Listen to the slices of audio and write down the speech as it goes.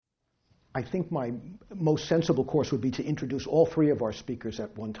I think my most sensible course would be to introduce all three of our speakers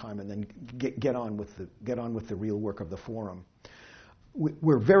at one time and then get on with the real work of the forum.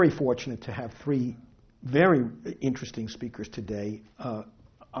 We're very fortunate to have three very interesting speakers today.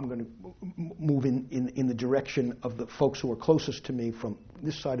 I'm going to move in the direction of the folks who are closest to me from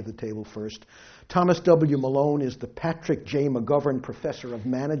this side of the table first. Thomas W. Malone is the Patrick J. McGovern Professor of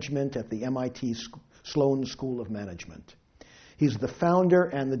Management at the MIT Sloan School of Management. He's the founder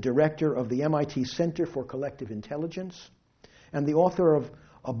and the director of the MIT Center for Collective Intelligence and the author of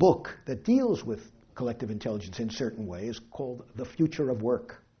a book that deals with collective intelligence in certain ways called The Future of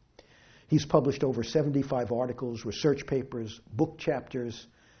Work. He's published over 75 articles, research papers, book chapters,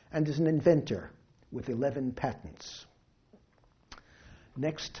 and is an inventor with 11 patents.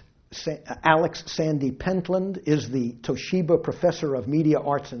 Next, Alex Sandy Pentland is the Toshiba Professor of Media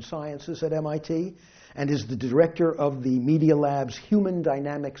Arts and Sciences at MIT and is the director of the Media Lab's Human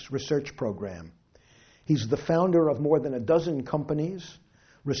Dynamics Research Program. He's the founder of more than a dozen companies,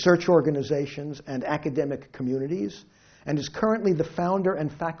 research organizations, and academic communities, and is currently the founder and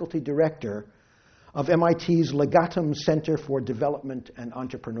faculty director of MIT's Legatum Center for Development and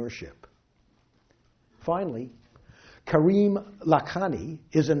Entrepreneurship. Finally, Karim Lakhani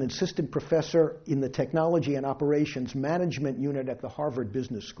is an assistant professor in the Technology and Operations Management Unit at the Harvard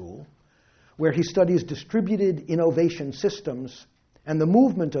Business School, where he studies distributed innovation systems and the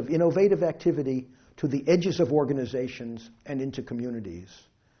movement of innovative activity to the edges of organizations and into communities.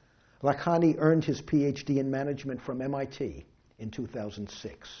 Lakhani earned his PhD in management from MIT in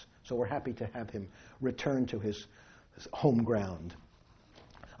 2006. So we're happy to have him return to his home ground.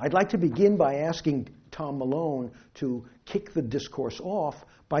 I'd like to begin by asking Tom Malone to kick the discourse off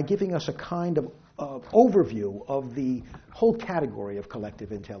by giving us a kind of overview of the whole category of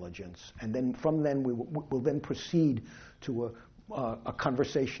collective intelligence. And then from then, we'll then proceed to a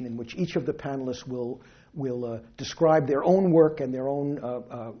conversation in which each of the panelists will describe their own work and their own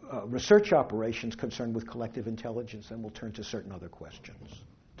research operations concerned with collective intelligence, and we'll turn to certain other questions.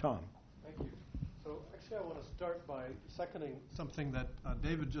 Tom. Thank you. So actually I want to start by seconding something that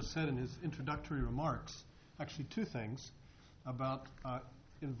David just said in his introductory remarks. Actually two things about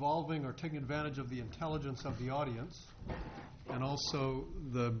involving or taking advantage of the intelligence of the audience and also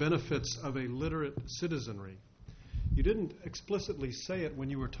the benefits of a literate citizenry. You didn't explicitly say it when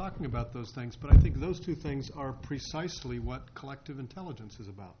you were talking about those things, but I think those two things are precisely what collective intelligence is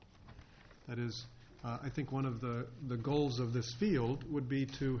about. That is, I think one of the goals of this field would be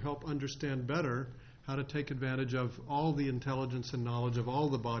to help understand better how to take advantage of all the intelligence and knowledge of all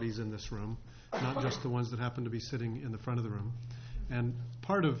the bodies in this room, not just the ones that happen to be sitting in the front of the room. And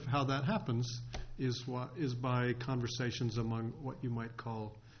part of how that happens is by conversations among what you might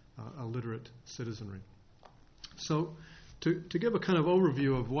call a literate citizenry. So to give a kind of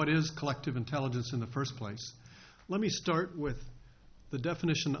overview of what is collective intelligence in the first place, let me start with the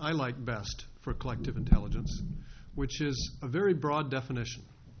definition I like best for collective intelligence, which is a very broad definition.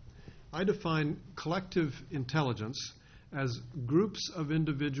 I define collective intelligence as groups of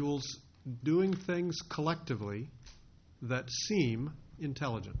individuals doing things collectively that seem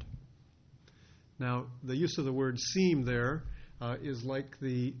intelligent. Now, the use of the word seem there is like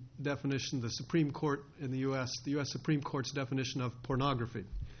the definition, the Supreme Court in the U.S., the U.S. Supreme Court's definition of pornography.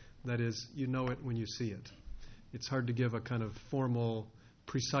 That is, you know it when you see it. It's hard to give a kind of formal,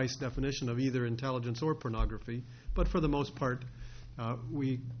 precise definition of either intelligence or pornography, but for the most part,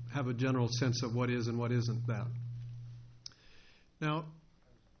 we have a general sense of what is and what isn't that. Now,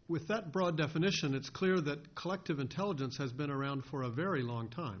 with that broad definition, it's clear that collective intelligence has been around for a very long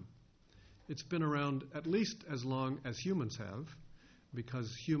time. It's been around at least as long as humans have,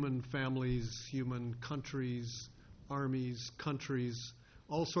 because human families, human countries, armies, countries,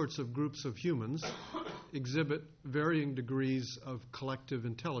 all sorts of groups of humans exhibit varying degrees of collective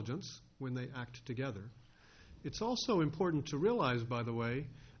intelligence when they act together. It's also important to realize, by the way,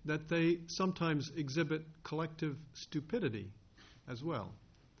 that they sometimes exhibit collective stupidity as well.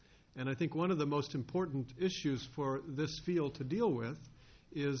 And I think one of the most important issues for this field to deal with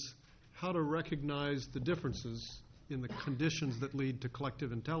is how to recognize the differences in the conditions that lead to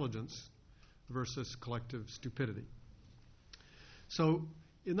collective intelligence versus collective stupidity. So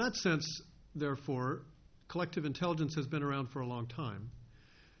in that sense, therefore, collective intelligence has been around for a long time.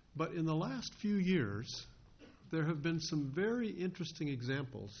 But in the last few years, there have been some very interesting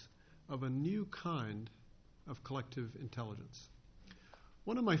examples of a new kind of collective intelligence.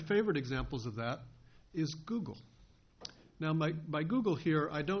 One of my favorite examples of that is Google. Now, by Google here,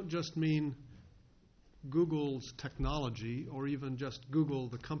 I don't just mean Google's technology or even just Google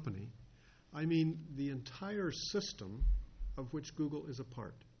the company. I mean the entire system of which Google is a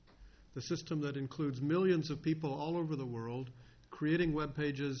part. the system that includes millions of people all over the world creating web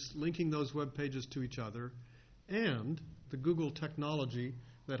pages, linking those web pages to each other, and the Google technology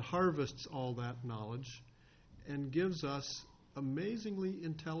that harvests all that knowledge and gives us amazingly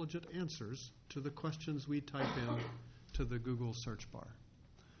intelligent answers to the questions we type in to the Google search bar.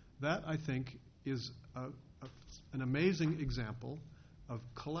 That, I think, is an amazing example of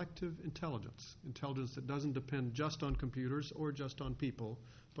collective intelligence, intelligence that doesn't depend just on computers or just on people,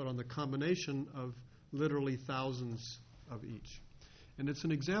 but on the combination of literally thousands of each. And it's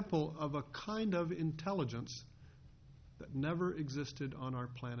an example of a kind of intelligence that never existed on our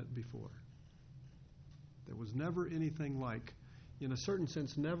planet before. There was never anything like, in a certain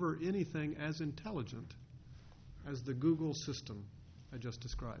sense, never anything as intelligent as the Google system I just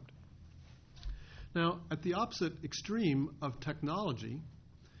described. Now, at the opposite extreme of technology,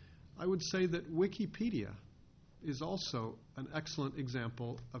 I would say that Wikipedia is also an excellent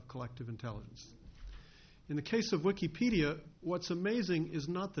example of collective intelligence. In the case of Wikipedia, what's amazing is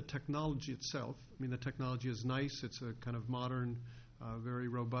not the technology itself. I mean, the technology is nice. It's a kind of modern, very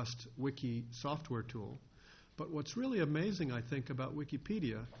robust wiki software tool. But what's really amazing, I think, about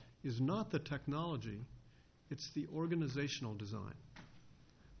Wikipedia is not the technology. It's the organizational design.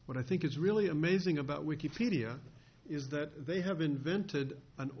 What I think is really amazing about Wikipedia is that they have invented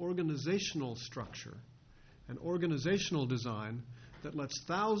an organizational structure, an organizational design that lets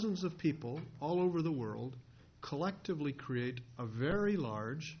thousands of people all over the world collectively create a very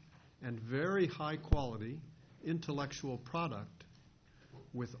large and very high quality intellectual product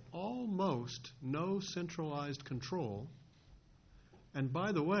with almost no centralized control, and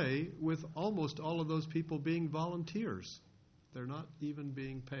by the way, with almost all of those people being volunteers. They're not even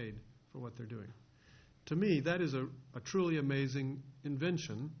being paid for what they're doing. To me, that is a truly amazing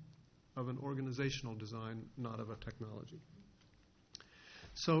invention of an organizational design, not of a technology.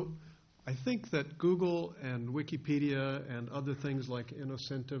 So I think that Google and Wikipedia and other things like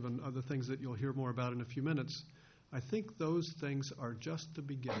Innocentive and other things that you'll hear more about in a few minutes, I think those things are just the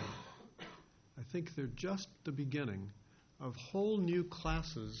beginning. I think they're just the beginning of whole new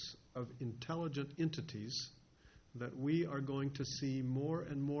classes of intelligent entities that we are going to see more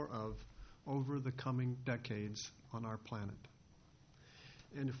and more of over the coming decades on our planet.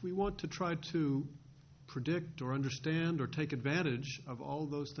 And if we want to try to predict or understand or take advantage of all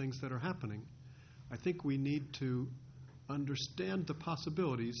those things that are happening, I think we need to understand the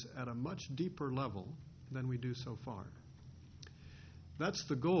possibilities at a much deeper level than we do so far. That's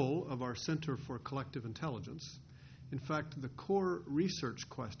the goal of our Center for Collective Intelligence. In fact, the core research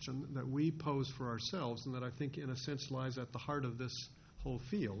question that we pose for ourselves, and that I think in a sense lies at the heart of this whole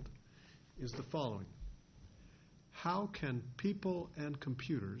field, is the following. How can people and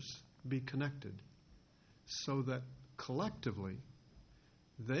computers be connected so that collectively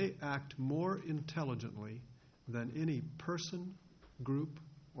they act more intelligently than any person, group,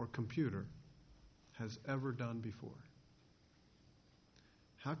 or computer has ever done before?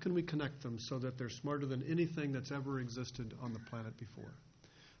 How can we connect them so that they're smarter than anything that's ever existed on the planet before?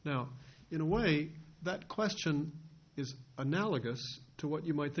 Now, in a way, that question is analogous to what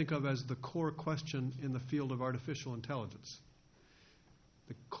you might think of as the core question in the field of artificial intelligence.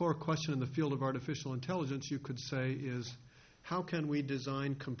 The core question in the field of artificial intelligence, you could say, is how can we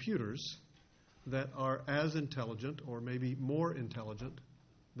design computers that are as intelligent or maybe more intelligent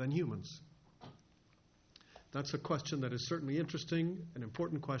than humans? That's a question that is certainly interesting, an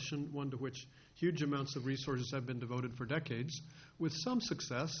important question, one to which huge amounts of resources have been devoted for decades, with some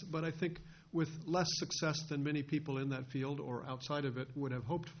success, but I think with less success than many people in that field or outside of it would have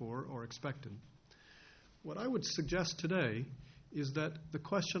hoped for or expected. What I would suggest today is that the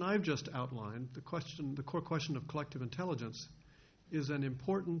question I've just outlined, the core question of collective intelligence, is an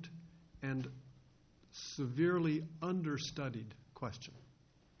important and severely understudied question.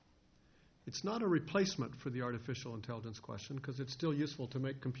 It's not a replacement for the artificial intelligence question, because it's still useful to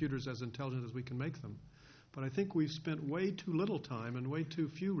make computers as intelligent as we can make them. But I think we've spent way too little time and way too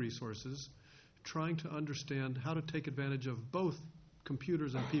few resources trying to understand how to take advantage of both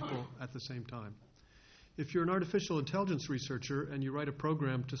computers and people at the same time. If you're an artificial intelligence researcher and you write a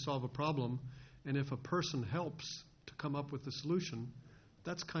program to solve a problem, and if a person helps to come up with the solution,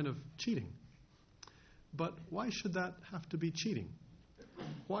 that's kind of cheating. But why should that have to be cheating?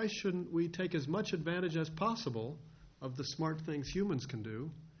 Why shouldn't we take as much advantage as possible of the smart things humans can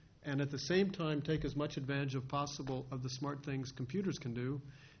do, and at the same time take as much advantage as possible of the smart things computers can do,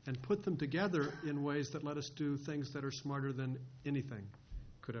 and put them together in ways that let us do things that are smarter than anything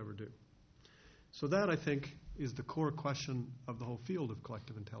could ever do? So that, I think, is the core question of the whole field of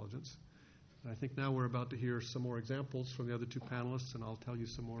collective intelligence. And I think now we're about to hear some more examples from the other two panelists, and I'll tell you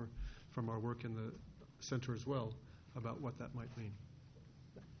some more from our work in the center as well about what that might mean.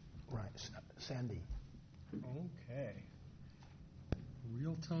 Right. Sandy. Okay.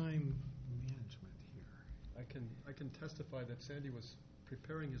 Real-time management here. I can testify that Sandy was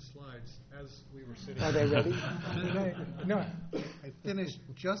preparing his slides as we were sitting. Are they ready? No, I finished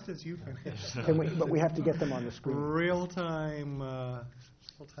just as you finished. But we have to get them on the screen. Real-time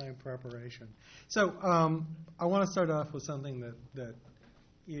preparation. So I want to start off with something that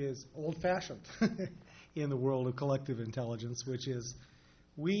is old-fashioned in the world of collective intelligence, which is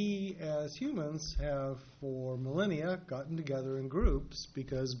we as humans have for millennia gotten together in groups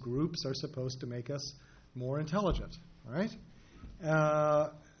because groups are supposed to make us more intelligent, right?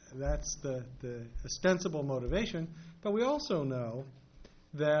 That's the ostensible motivation. But we also know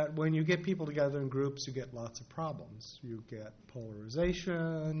that when you get people together in groups, you get lots of problems. You get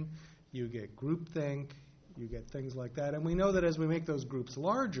polarization, you get groupthink, you get things like that. And we know that as we make those groups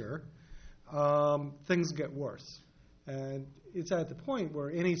larger, things get worse. And it's at the point where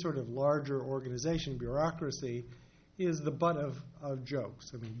any sort of larger organization, bureaucracy, is the butt of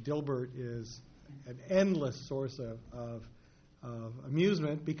jokes. I mean, Dilbert is an endless source of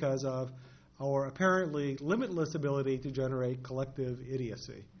amusement because of our apparently limitless ability to generate collective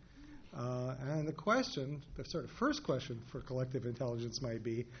idiocy. And the sort of first question for collective intelligence might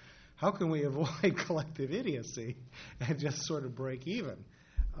be, how can we avoid collective idiocy and just sort of break even?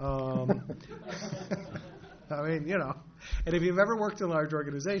 I mean, and if you've ever worked in large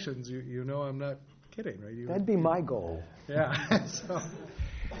organizations, you know I'm not kidding, right? That'd be my goal. Yeah.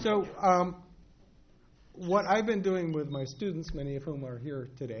 So what I've been doing with my students, many of whom are here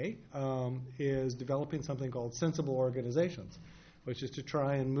today, is developing something called sensible organizations, which is to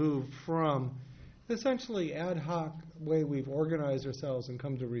try and move from essentially ad hoc way we've organized ourselves and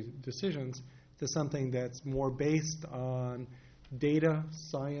come to decisions to something that's more based on data,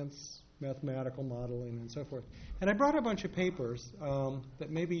 science, mathematical modeling, and so forth. And I brought a bunch of papers that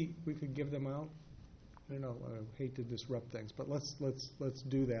maybe we could give them out. I don't know. I hate to disrupt things, but let's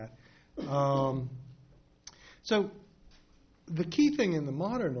do that. So the key thing in the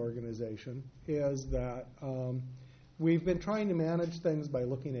modern organization is that we've been trying to manage things by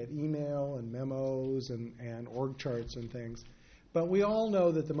looking at email and memos and org charts and things. But we all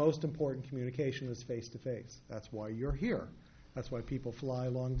know that the most important communication is face-to-face. That's why you're here. That's why people fly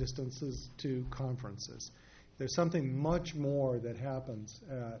long distances to conferences. There's something much more that happens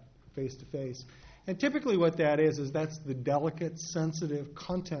at face-to-face. And typically what that is that's the delicate, sensitive,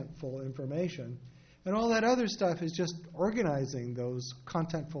 contentful information. And all that other stuff is just organizing those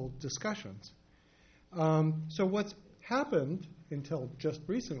contentful discussions. So what's happened until just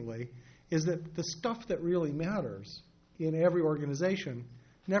recently is that the stuff that really matters in every organization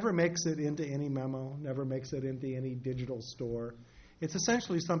never makes it into any memo, never makes it into any digital store. It's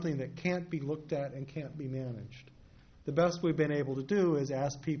essentially something that can't be looked at and can't be managed. The best we've been able to do is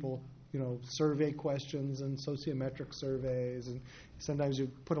ask people, survey questions and sociometric surveys, and sometimes you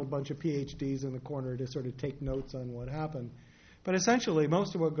put a bunch of PhDs in the corner to sort of take notes on what happened. But essentially,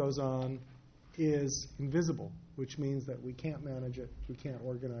 most of what goes on is invisible, which means that we can't manage it, we can't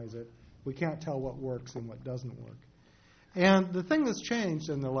organize it, we can't tell what works and what doesn't work. And the thing that's changed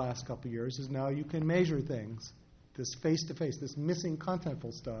in the last couple of years is now you can measure things, this face-to-face, this missing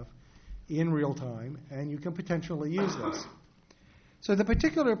contentful stuff, in real time, and you can potentially use this. So the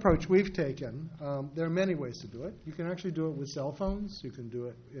particular approach we've taken, there are many ways to do it. You can actually do it with cell phones. You can do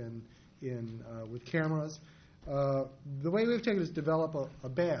it with cameras. The way we've taken is develop a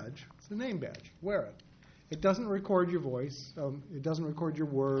badge. It's a name badge. Wear it. It doesn't record your voice. It doesn't record your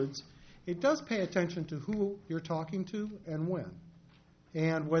words. It does pay attention to who you're talking to and when,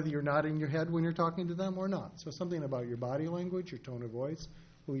 and whether you're nodding your head when you're talking to them or not. So something about your body language, your tone of voice,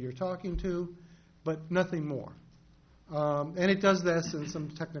 who you're talking to, but nothing more. And it does this in some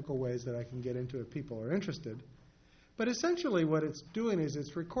technical ways that I can get into if people are interested. But essentially what it's doing is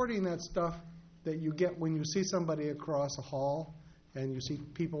it's recording that stuff that you get when you see somebody across a hall and you see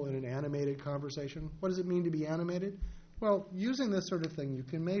people in an animated conversation. What does it mean to be animated? Well, using this sort of thing, you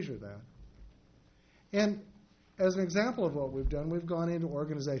can measure that. And as an example of what we've done, we've gone into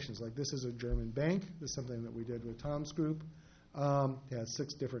organizations. Like this is a German bank. This is something that we did with Tom's group. It has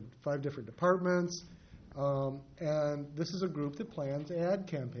 5 different departments. And this is a group that plans ad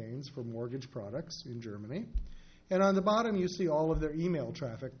campaigns for mortgage products in Germany. And on the bottom, you see all of their email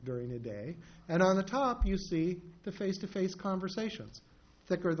traffic during a day. And on the top, you see the face-to-face conversations.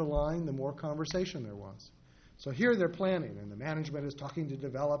 Thicker the line, the more conversation there was. So here they're planning, and the management is talking to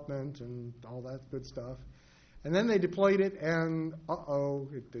development and all that good stuff. And then they deployed it, and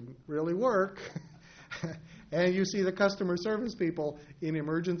it didn't really work. And you see the customer service people in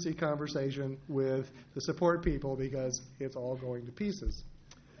emergency conversation with the support people because it's all going to pieces.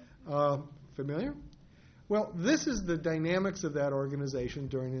 Familiar? Well, this is the dynamics of that organization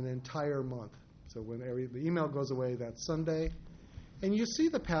during an entire month. So when the email goes away, that's Sunday. And you see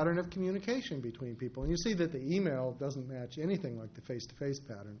the pattern of communication between people. And you see that the email doesn't match anything like the face-to-face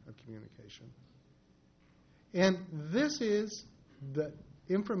pattern of communication. And this is the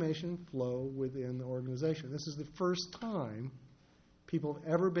information flow within the organization. This is the first time people have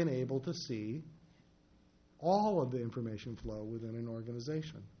ever been able to see all of the information flow within an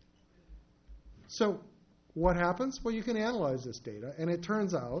organization. So what happens? Well, you can analyze this data, and it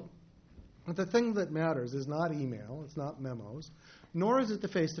turns out that the thing that matters is not email, it's not memos, nor is it the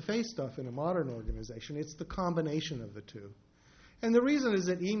face-to-face stuff in a modern organization. It's the combination of the two. And the reason is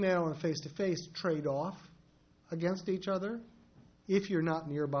that email and face-to-face trade off against each other if you're not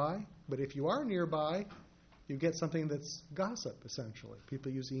nearby. But if you are nearby, you get something that's gossip, essentially.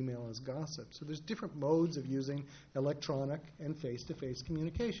 People use email as gossip. So there's different modes of using electronic and face-to-face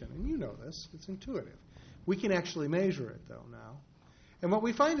communication. And you know this. It's intuitive. We can actually measure it, though, now. And what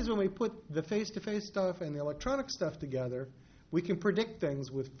we find is when we put the face-to-face stuff and the electronic stuff together, we can predict things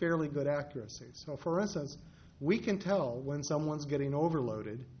with fairly good accuracy. So, for instance, we can tell when someone's getting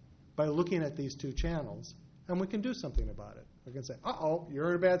overloaded by looking at these two channels, and we can do something about it. We can say, you're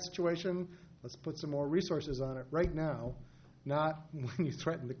in a bad situation. Let's put some more resources on it right now, not when you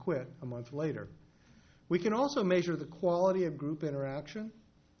threaten to quit a month later. We can also measure the quality of group interaction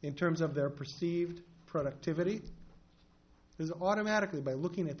in terms of their perceived productivity. This is automatically by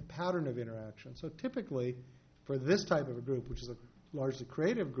looking at the pattern of interaction. So typically, for this type of a group, which is a largely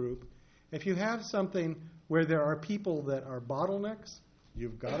creative group, if you have something where there are people that are bottlenecks,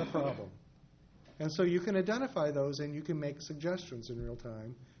 you've got a problem. And so you can identify those and you can make suggestions in real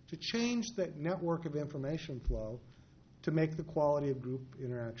time to change that network of information flow to make the quality of group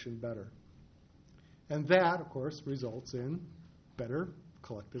interaction better. And that, of course, results in better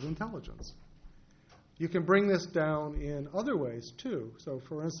collective intelligence. You can bring this down in other ways, too. So,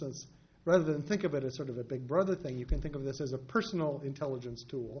 for instance, rather than think of it as sort of a big brother thing, you can think of this as a personal intelligence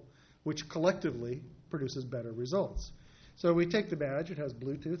tool, which collectively produces better results. So we take the badge. It has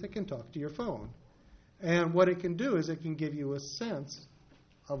Bluetooth. It can talk to your phone. And what it can do is it can give you a sense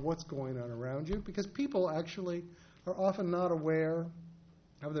of what's going on around you, because people actually are often not aware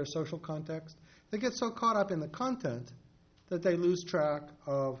of their social context. They get so caught up in the content that they lose track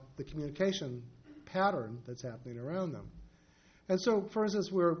of the communication pattern that's happening around them. And so, for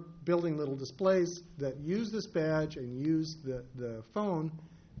instance, we're building little displays that use this badge and use the phone,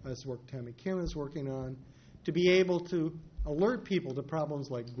 as work Tammy Kim is working on, to be able to alert people to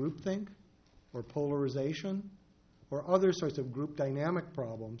problems like groupthink or polarization or other sorts of group dynamic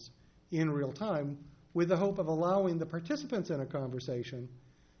problems in real time, with the hope of allowing the participants in a conversation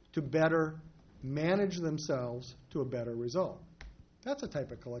to better manage themselves to a better result. That's a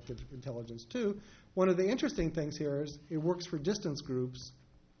type of collective intelligence, too. One of the interesting things here is it works for distance groups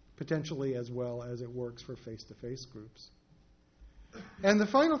potentially as well as it works for face-to-face groups. And the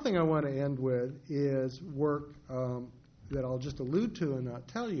final thing I want to end with is work that I'll just allude to and not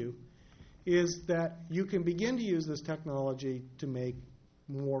tell you, is that you can begin to use this technology to make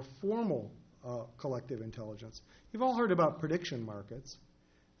more formal collective intelligence. You've all heard about prediction markets.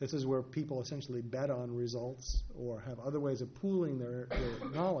 This is where people essentially bet on results or have other ways of pooling their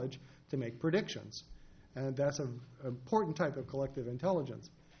knowledge to make predictions. And that's an important type of collective intelligence.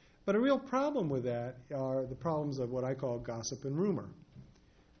 But a real problem with that are the problems of what I call gossip and rumor.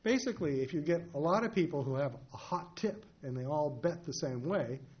 Basically, if you get a lot of people who have a hot tip and they all bet the same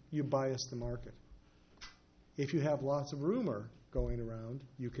way, you bias the market. If you have lots of rumor going around,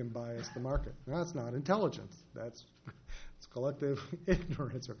 you can bias the market. Now, that's not intelligence. It's collective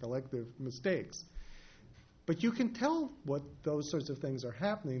ignorance or collective mistakes. But you can tell what those sorts of things are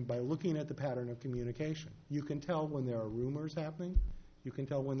happening by looking at the pattern of communication. You can tell when there are rumors happening. You can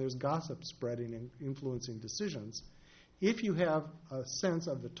tell when there's gossip spreading and influencing decisions, if you have a sense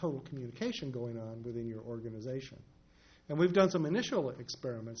of the total communication going on within your organization. And we've done some initial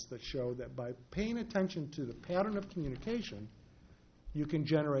experiments that show that by paying attention to the pattern of communication, you can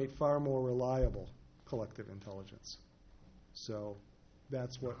generate far more reliable collective intelligence. So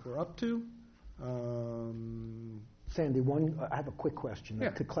that's what we're up to. Sandy, I have a quick question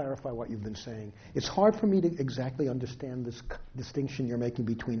to clarify what you've been saying. It's hard for me to exactly understand this distinction you're making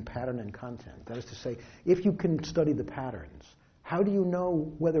between pattern and content. That is to say, if you can study the patterns, how do you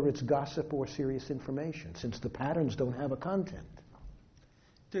know whether it's gossip or serious information, since the patterns don't have a content?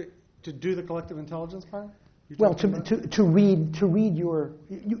 To do the collective intelligence part? Well, to read your,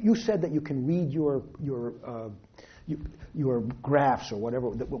 you said that you can read your graphs or whatever,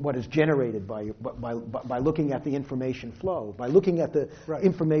 what is generated by looking at the information flow. By looking at the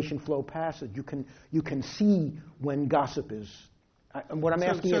information flow passage, you can see when gossip is. What I'm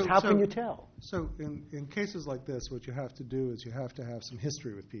asking is, how can you tell? So in cases like this, what you have to do is you have to have some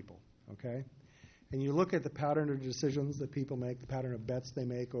history with people, okay? And you look at the pattern of decisions that people make, the pattern of bets they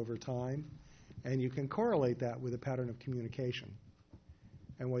make over time, and you can correlate that with a pattern of communication.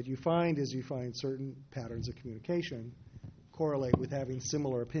 And what you find is you find certain patterns of communication correlate with having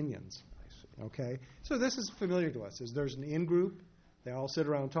similar opinions. Okay? So this is familiar to us. There's an in-group. They all sit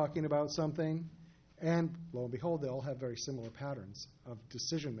around talking about something. And lo and behold, they all have very similar patterns of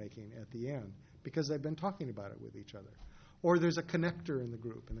decision-making at the end because they've been talking about it with each other. Or there's a connector in the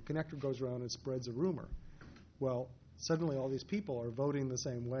group, and the connector goes around and spreads a rumor. Well, suddenly all these people are voting the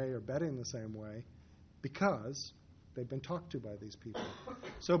same way or betting the same way because they've been talked to by these people.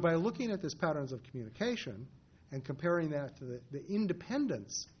 So by looking at these patterns of communication and comparing that to the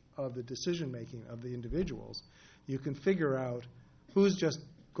independence of the decision-making of the individuals, you can figure out who's just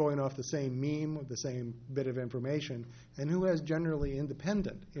going off the same meme with the same bit of information and who has generally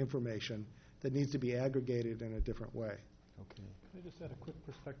independent information that needs to be aggregated in a different way. Okay. Can I just add a quick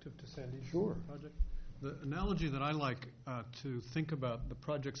perspective to Sandy's Sure. project? The analogy that I like to think about the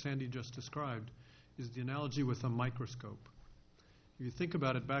project Sandy just described is the analogy with a microscope. If you think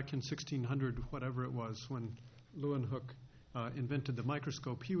about it, back in 1600, whatever it was, when Leeuwenhoek invented the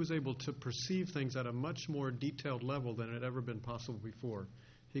microscope, he was able to perceive things at a much more detailed level than had ever been possible before.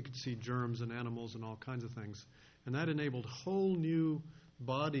 He could see germs and animals and all kinds of things. And that enabled whole new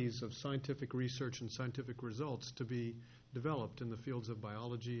bodies of scientific research and scientific results to be developed in the fields of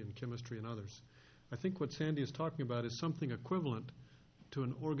biology and chemistry and others. I think what Sandy is talking about is something equivalent to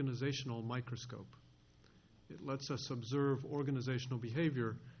an organizational microscope. It lets us observe organizational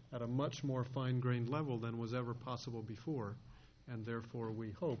behavior at a much more fine-grained level than was ever possible before, and therefore,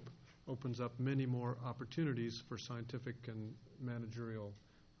 we hope, opens up many more opportunities for scientific and managerial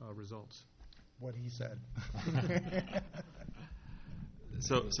results. What he said.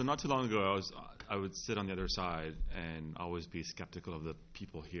 So not too long ago, I would sit on the other side and always be skeptical of the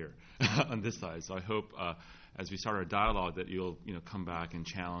people here on this side. So I hope as we start our dialogue that you'll come back and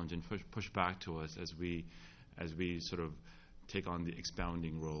challenge and push back to us as we sort of take on the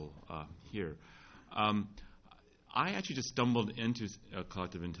expounding role here. I actually just stumbled into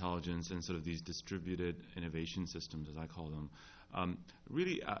collective intelligence and sort of these distributed innovation systems, as I call them,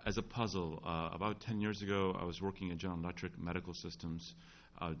 really as a puzzle. About 10 years ago, I was working at General Electric Medical Systems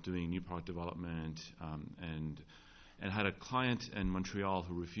doing new product development and had a client in Montreal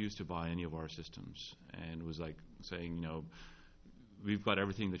who refused to buy any of our systems and was like saying, we've got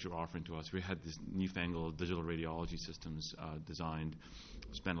everything that you're offering to us. We had these newfangled digital radiology systems designed,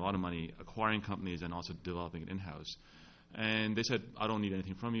 spent a lot of money acquiring companies and also developing it in-house. And they said, I don't need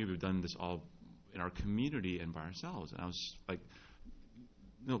anything from you. We've done this all in our community and by ourselves. And I was like,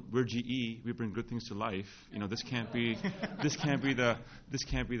 we're GE. We bring good things to life. This can't be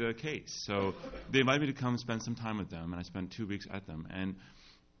the case. So they invited me to come spend some time with them, and I spent 2 weeks at them. And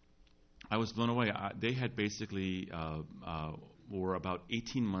I was blown away. They had basically were about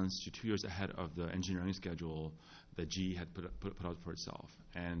 18 months to 2 years ahead of the engineering schedule that GE had put out for itself.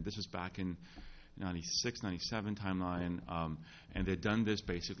 And this was back in 96, 97 timeline. And they'd done this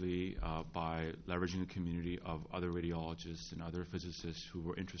basically by leveraging the community of other radiologists and other physicists who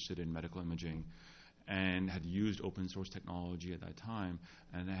were interested in medical imaging and had used open source technology at that time,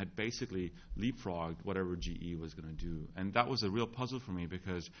 and had basically leapfrogged whatever GE was going to do. And that was a real puzzle for me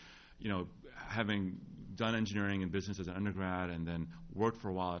because having done engineering and business as an undergrad and then worked for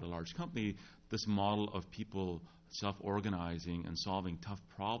a while at a large company, this model of people self-organizing and solving tough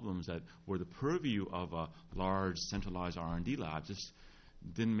problems that were the purview of a large centralized R&D lab just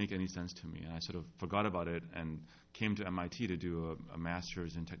didn't make any sense to me. And I sort of forgot about it and came to MIT to do a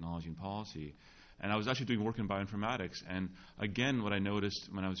master's in technology and policy. And I was actually doing work in bioinformatics. And again, what I noticed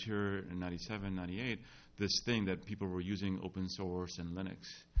when I was here in 97, 98, this thing that people were using open source and Linux.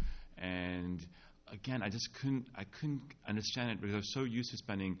 And again, I couldn't understand it because I was so used to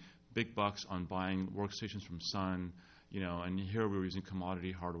spending big bucks on buying workstations from Sun, and here we were using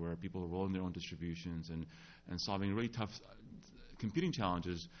commodity hardware. People were rolling their own distributions and solving really tough computing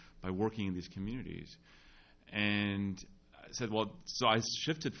challenges by working in these communities. And I said, so I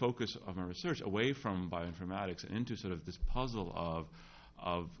shifted focus of my research away from bioinformatics and into sort of this puzzle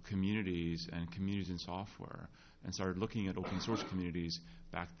of communities and communities in software, and started looking at open source communities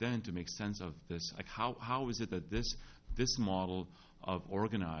back then to make sense of this. Like how is it that this this model of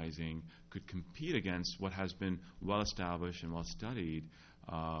organizing could compete against what has been well established and well studied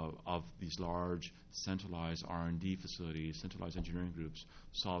of these large centralized R&D facilities, centralized engineering groups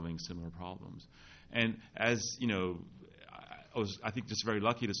solving similar problems. And as you know, I think just very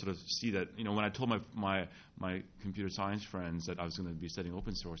lucky to sort of see that, when I told my computer science friends that I was going to be studying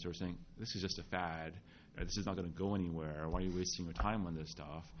open source, they were saying, this is just a fad. Right? This is not going to go anywhere. Why are you wasting your time on this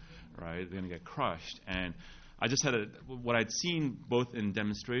stuff? Right? They're going to get crushed. And I just had what I'd seen both in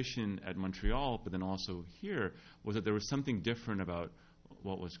demonstration at Montreal, but then also here, was that there was something different about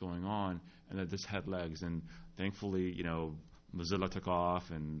what was going on, and that this had legs. And thankfully, Mozilla took off,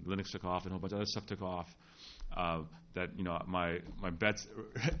 and Linux took off, and a whole bunch of other stuff took off. That my bets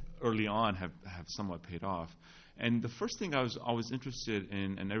early on have somewhat paid off. And the first thing I was always interested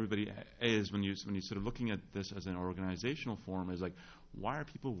in, and everybody is when you sort of looking at this as an organizational form, is like, why are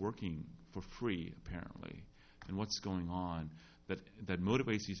people working for free apparently, and what's going on that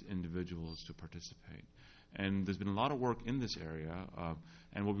motivates these individuals to participate? And there's been a lot of work in this area,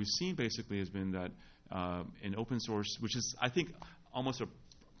 and what we've seen basically has been that in open source, which is I think almost a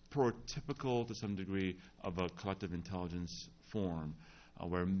prototypical to some degree of a collective intelligence form,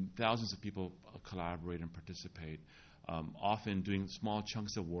 where thousands of people collaborate and participate, often doing small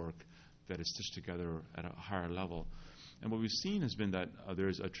chunks of work that is stitched together at a higher level. And what we've seen has been that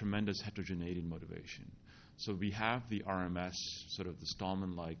there's a tremendous heterogeneity in motivation. So we have the RMS, sort of the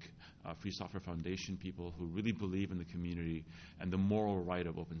Stallman-like Free Software Foundation people who really believe in the community and the moral right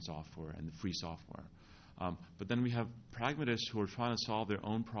of open software and the free software. But then we have pragmatists who are trying to solve their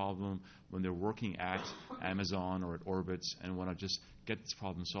own problem when they're working at Amazon or at Orbitz and want to just get this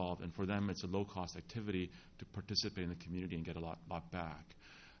problem solved. And for them, it's a low-cost activity to participate in the community and get a lot back.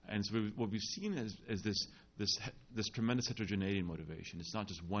 And so what we've seen is this tremendous heterogeneity in motivation. It's not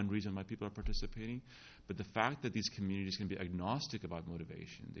just one reason why people are participating, but the fact that these communities can be agnostic about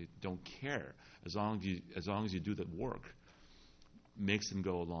motivation. They don't care as long as you do the work, makes them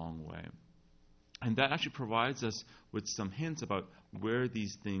go a long way. And that actually provides us with some hints about where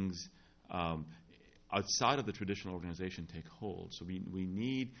these things outside of the traditional organization take hold. So we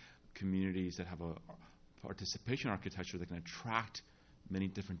need communities that have a participation architecture that can attract many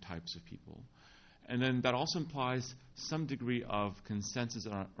different types of people. And then that also implies some degree of consensus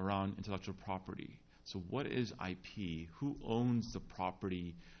around intellectual property. So what is IP? Who owns the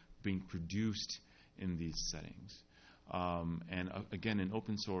property being produced in these settings? And again, in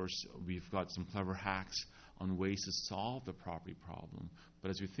open source, we've got some clever hacks on ways to solve the property problem.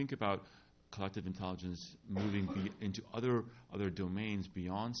 But as we think about collective intelligence moving into other domains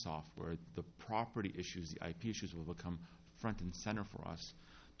beyond software, the property issues, the IP issues will become front and center for us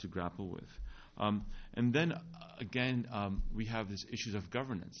to grapple with. And then, again, we have these issues of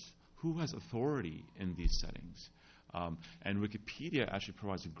governance. Who has authority in these settings? And Wikipedia actually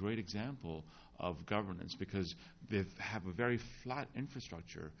provides a great example of governance because they have a very flat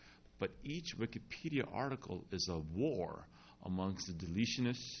infrastructure, but each Wikipedia article is a war amongst the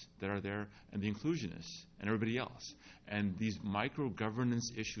deletionists that are there and the inclusionists and everybody else. And these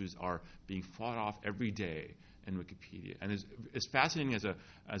micro-governance issues are being fought off every day in Wikipedia. And it's fascinating as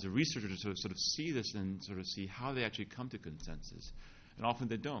a researcher to sort of see this and sort of see how they actually come to consensus. And often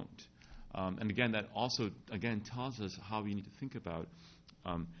they don't. And again, that also, tells us how we need to think about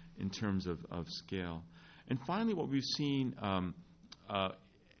in terms of scale. And finally, what we've seen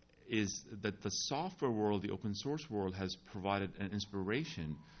is that the software world, the open source world, has provided an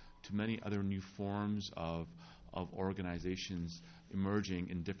inspiration to many other new forms of organizations emerging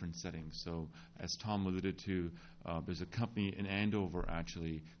in different settings. So as Tom alluded to, there's a company in Andover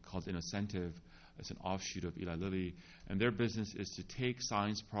actually called Innocentive. It's an offshoot of Eli Lilly, and their business is to take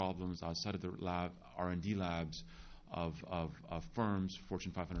science problems outside of the R&D labs of firms,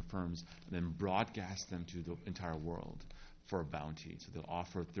 Fortune 500 firms, and then broadcast them to the entire world for a bounty. So they'll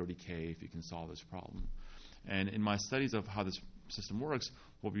offer $30K if you can solve this problem. And in my studies of how this system works,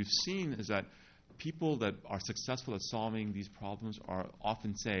 what we've seen is that people that are successful at solving these problems are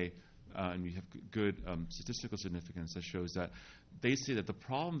often say, and we have good statistical significance that shows that they say that the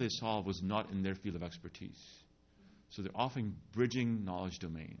problem they solved was not in their field of expertise. So they're often bridging knowledge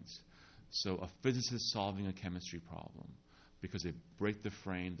domains. So a physicist solving a chemistry problem because they break the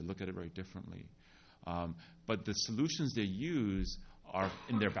frame, they look at it very differently. But the solutions they use are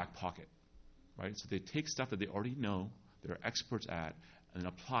in their back pocket, right? So they take stuff that they already know, they're experts at, and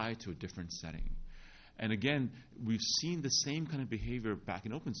apply to a different setting. And again, we've seen the same kind of behavior back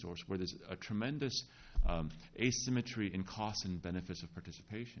in open source where there's a tremendous asymmetry in costs and benefits of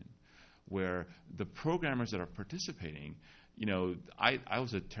participation, where the programmers that are participating, I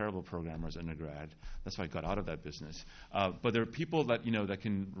was a terrible programmer as an undergrad. That's why I got out of that business. But there are people that that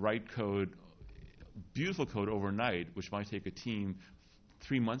can write code, beautiful code overnight, which might take a team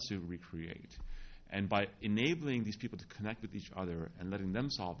 3 months to recreate. And by enabling these people to connect with each other and letting them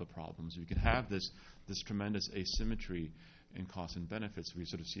solve the problems, we can have this tremendous asymmetry in costs and benefits. We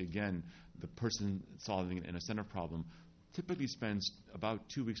sort of see, again, the person solving an incentive problem typically spends about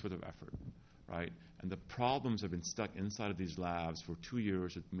 2 weeks' worth of effort, right? And the problems have been stuck inside of these labs for 2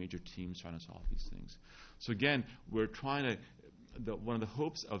 years with major teams trying to solve these things. So again, we're trying to, one of the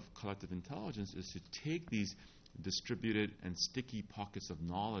hopes of collective intelligence is to take these distributed and sticky pockets of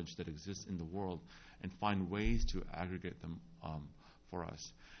knowledge that exist in the world and find ways to aggregate them for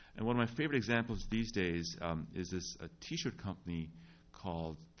us. And one of my favorite examples these days is this T-shirt company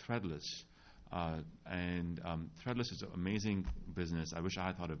called Threadless. Threadless is an amazing business. I wish I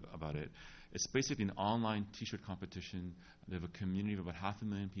had thought about it. It's basically an online T-shirt competition. They have a community of about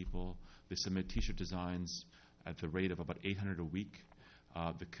 500,000 people. They submit T-shirt designs at the rate of about 800 a week.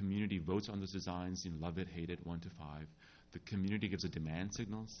 The community votes on those designs, love it, hate it, 1 to 5. The community gives a demand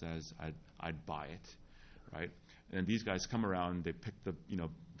signal, says, I'd buy it, right? And these guys come around, they pick the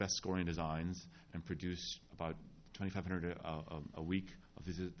best scoring designs and produce about 2,500 a week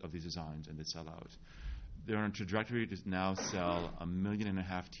of these designs, and they sell out. They're on a trajectory to now sell 1.5 million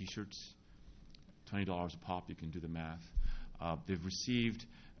T-shirts, $20 a pop. You can do the math. They've received,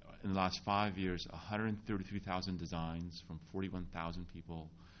 in the last 5 years, 133,000 designs from 41,000 people,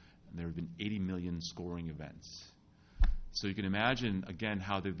 and there have been 80 million scoring events. So you can imagine, again,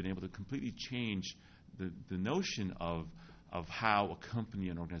 how they've been able to completely change the notion of how a company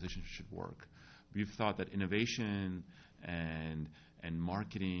and organization should work. We've thought that innovation and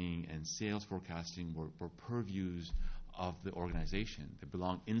marketing and sales forecasting were purviews of the organization. They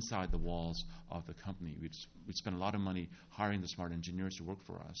belong inside the walls of the company. We'd spend a lot of money hiring the smart engineers to work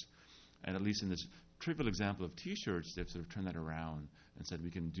for us. And at least in this trivial example of T-shirts, they've sort of turned that around and said we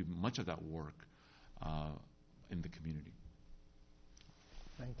can do much of that work in the community.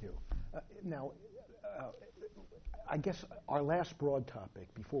 Thank you. Now, I guess our last broad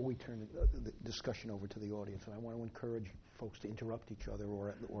topic, before we turn the discussion over to the audience, and I want to encourage folks to interrupt each other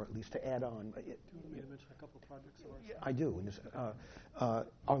or at least to add on. Do you want me to mention a couple of projects of ours? I do. And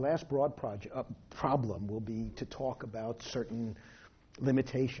our last broad problem will be to talk about certain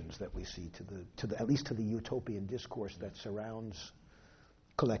limitations that we see to the at least to the utopian discourse that surrounds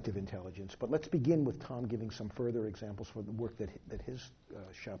collective intelligence. But let's begin with Tom giving some further examples for the work that his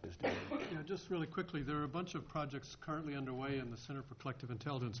shop is doing. Yeah, just really quickly, there are a bunch of projects currently underway in the Center for Collective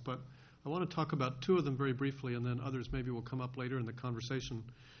Intelligence, but I want to talk about 2 of them very briefly, and then others maybe will come up later in the conversation.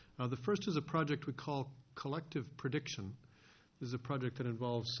 The first is a project we call Collective Prediction. This is a project that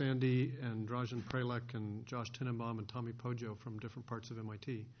involves Sandy and Dražen Prelec and Josh Tenenbaum and Tommy Poggio from different parts of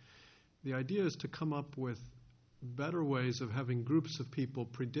MIT. The idea is to come up with better ways of having groups of people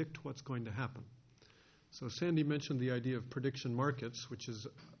predict what's going to happen. So Sandy mentioned the idea of prediction markets, which is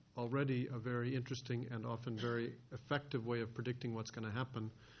already a very interesting and often very effective way of predicting what's going to happen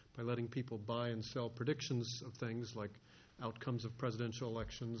by letting people buy and sell predictions of things like outcomes of presidential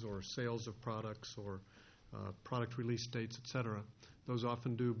elections or sales of products or product release dates, etc. Those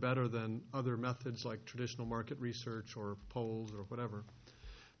often do better than other methods like traditional market research or polls or whatever.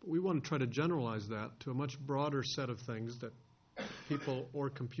 But we want to try to generalize that to a much broader set of things that people or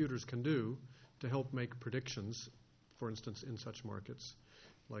computers can do to help make predictions, for instance, in such markets.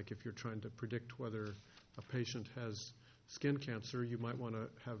 Like if you're trying to predict whether a patient has skin cancer, you might want to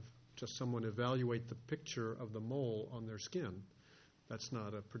have just someone evaluate the picture of the mole on their skin. That's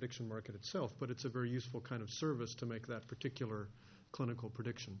not a prediction market itself, but it's a very useful kind of service to make that particular clinical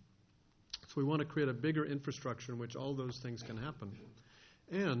prediction. So we want to create a bigger infrastructure in which all those things can happen.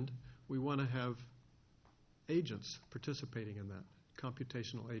 And we want to have agents participating in that,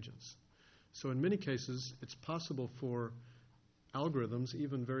 computational agents. So in many cases, it's possible for algorithms,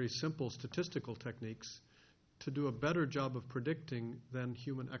 even very simple statistical techniques, to do a better job of predicting than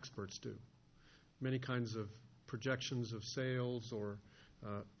human experts do. Many kinds of projections of sales or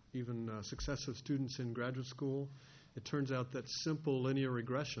even success of students in graduate school, it turns out that simple linear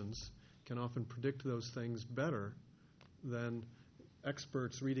regressions can often predict those things better than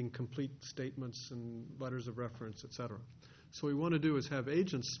experts reading complete statements and letters of reference, etc. So what we want to do is have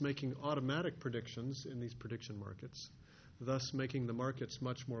agents making automatic predictions in these prediction markets, thus making the markets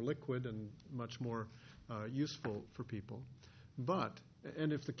much more liquid and much more useful for people.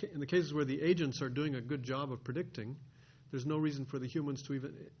 And if in the cases where the agents are doing a good job of predicting, there's no reason for the humans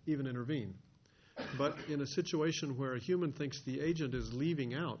to even intervene. But in a situation where a human thinks the agent is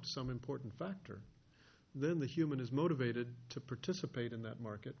leaving out some important factor, then the human is motivated to participate in that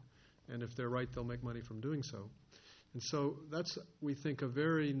market, and if they're right, they'll make money from doing so. And so that's, we think, a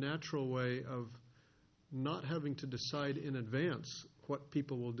very natural way of not having to decide in advance what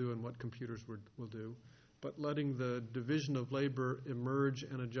people will do and what computers will do, but letting the division of labor emerge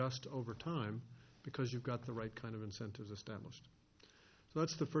and adjust over time because you've got the right kind of incentives established. So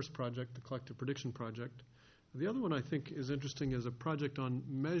that's the first project, the Collective Prediction Project. The other one I think is interesting is a project on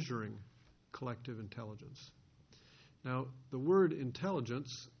measuring collective intelligence. Now, the word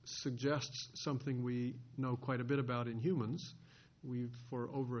intelligence suggests something we know quite a bit about in humans. We've, for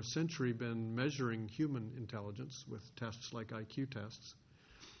over a century, been measuring human intelligence with tests like IQ tests.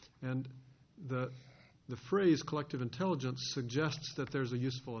 And the phrase collective intelligence suggests that there's a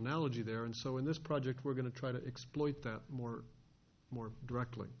useful analogy there. And so in this project, we're going to try to exploit that more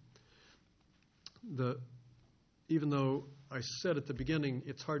directly. Even though I said at the beginning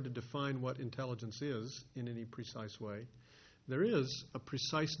it's hard to define what intelligence is in any precise way, there is a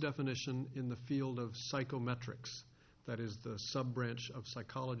precise definition in the field of psychometrics. That is the sub-branch of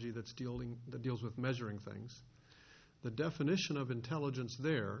psychology that deals with measuring things. The definition of intelligence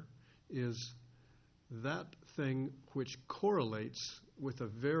there is that thing which correlates with a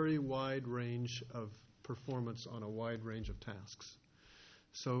very wide range of performance on a wide range of tasks.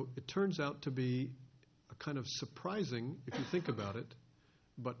 So it turns out to be a kind of surprising, if you think about it,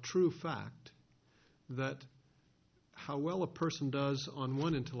 but true fact that how well a person does on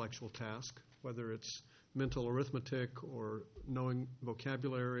one intellectual task, whether it's mental arithmetic or knowing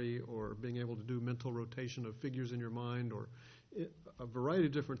vocabulary or being able to do mental rotation of figures in your mind or a variety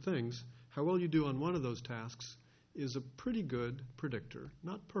of different things, how well you do on one of those tasks is a pretty good predictor,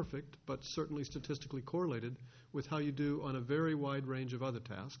 not perfect, but certainly statistically correlated with how you do on a very wide range of other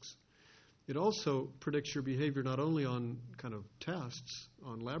tasks. It also predicts your behavior not only on kind of tests,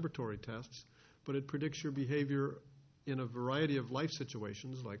 on laboratory tests, but it predicts your behavior in a variety of life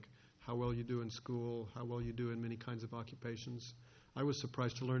situations, like how well you do in school, how well you do in many kinds of occupations. I was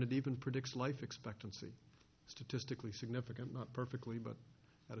surprised to learn it even predicts life expectancy, statistically significant, not perfectly, but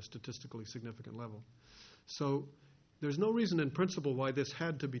at a statistically significant level. So there's no reason in principle why this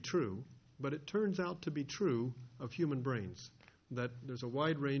had to be true, but it turns out to be true of human brains, that there's a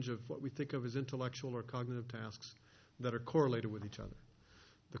wide range of what we think of as intellectual or cognitive tasks that are correlated with each other.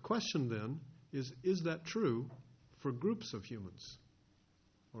 The question then is that true for groups of humans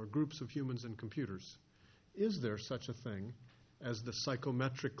or groups of humans and computers? Is there such a thing as the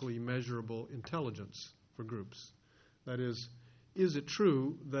psychometrically measurable intelligence for groups? That is it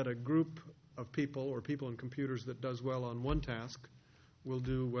true that a group of people or people in computers that does well on one task will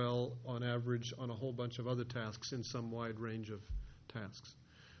do well on average on a whole bunch of other tasks in some wide range of tasks?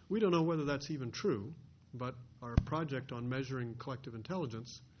 We don't know whether that's even true, but our project on measuring collective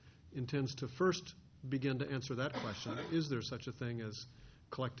intelligence intends to first begin to answer that question. Is there such a thing as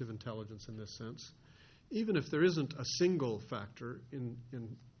collective intelligence in this sense? Even if there isn't a single factor in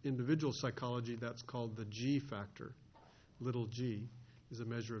individual psychology, that's called the G factor. Little g is a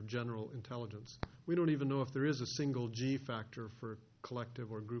measure of general intelligence. We don't even know if there is a single G factor for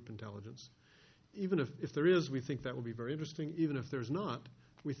collective or group intelligence. Even if there is, we think that will be very interesting. Even if there's not,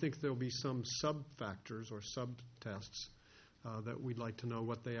 we think there will be some sub-factors or sub-tests that we'd like to know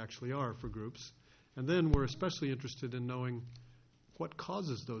what they actually are for groups. And then we're especially interested in knowing what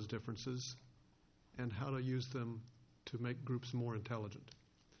causes those differences and how to use them to make groups more intelligent.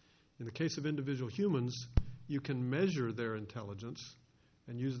 In the case of individual humans, you can measure their intelligence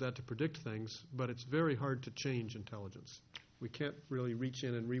and use that to predict things, but it's very hard to change intelligence. We can't really reach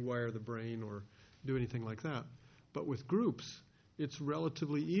in and rewire the brain or do anything like that. But with groups, it's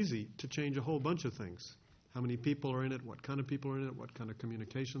relatively easy to change a whole bunch of things. How many people are in it, what kind of people are in it, what kind of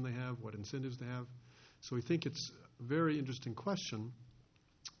communication they have, what incentives they have. So we think it's a very interesting question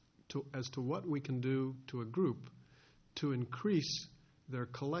as to what we can do to a group to increase their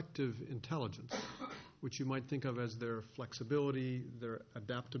collective intelligence, which you might think of as their flexibility, their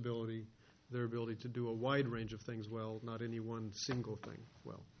adaptability, their ability to do a wide range of things well, not any one single thing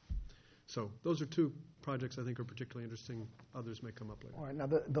well. So those are two projects I think are particularly interesting. Others may come up later. All right, now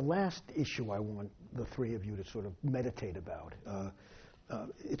the last issue I want the three of you to sort of meditate about,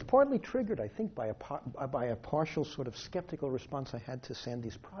 it's partly triggered, I think, by a partial sort of skeptical response I had to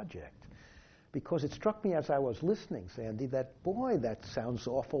Sandy's project. Because it struck me as I was listening, Sandy, that, boy, that sounds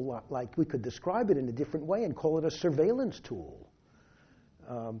awful lot like we could describe it in a different way and call it a surveillance tool.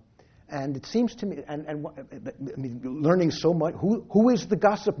 And it seems to me, I mean, learning so much, who is the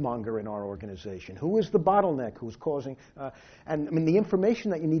gossip monger in our organization? Who is the bottleneck who's causing, and I mean, the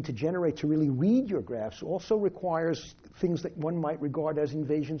information that you need to generate to really read your graphs also requires things that one might regard as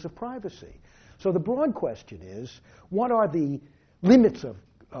invasions of privacy. So the broad question is, what are the limits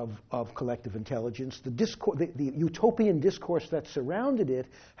of collective intelligence? The utopian discourse that surrounded it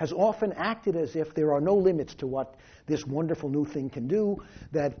has often acted as if there are no limits to what this wonderful new thing can do,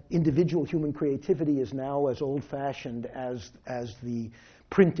 that individual human creativity is now as old-fashioned as the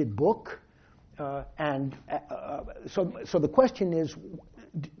printed book. So the question is,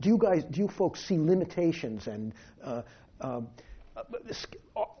 do you folks see limitations, and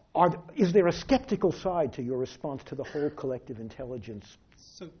is there a skeptical side to your response to the whole collective intelligence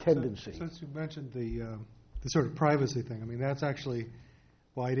tendency? Since you mentioned the sort of privacy thing, I mean, that's actually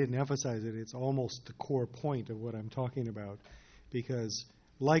why I didn't emphasize it. It's almost the core point of what I'm talking about, because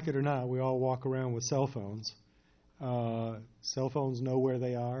like it or not, we all walk around with cell phones. Cell phones know where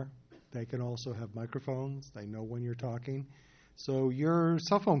they are. They can also have microphones. They know when you're talking. So your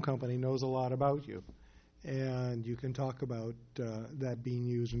cell phone company knows a lot about you. And you can talk about that being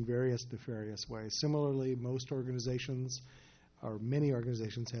used in various nefarious ways. Similarly, most organizations, or many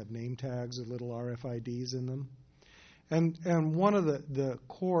organizations, have name tags with little RFIDs in them. And one of the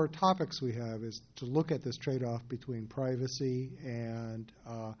core topics we have is to look at this trade-off between privacy and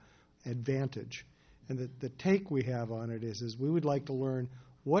advantage. And the take we have on it is we would like to learn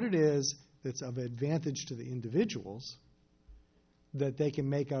what it is that's of advantage to the individuals that they can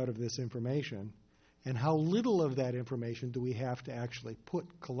make out of this information, and how little of that information do we have to actually put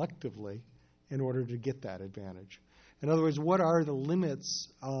collectively in order to get that advantage. In other words, what are the limits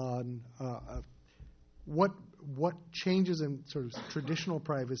on what changes in sort of traditional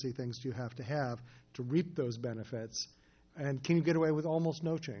privacy things do you have to reap those benefits, and can you get away with almost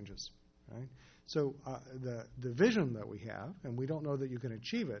no changes, right? So the vision that we have, and we don't know that you can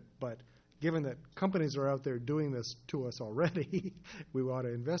achieve it, but given that companies are out there doing this to us already, we ought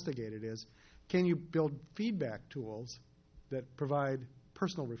to investigate it, is can you build feedback tools that provide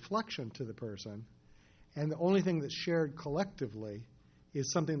personal reflection to the person, and the only thing that's shared collectively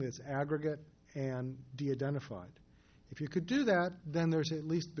is something that's aggregate and de-identified. If you could do that, then there's at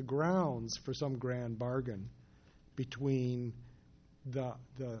least the grounds for some grand bargain between the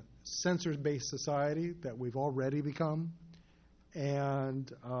sensor-based society that we've already become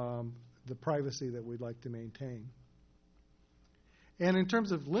and the privacy that we'd like to maintain. And in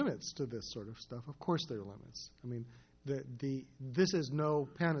terms of limits to this sort of stuff, of course there are limits. I mean, this is no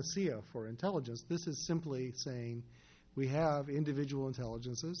panacea for intelligence. This is simply saying we have individual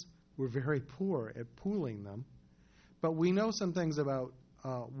intelligences. We're very poor at pooling them. But we know some things about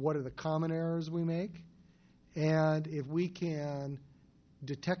what are the common errors we make. And if we can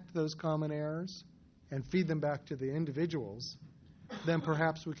detect those common errors and feed them back to the individuals, then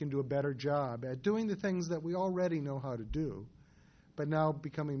perhaps we can do a better job at doing the things that we already know how to do, but now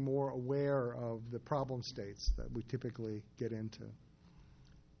becoming more aware of the problem states that we typically get into.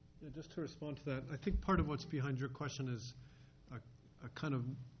 Yeah, just to respond to that, I think part of what's behind your question is a kind of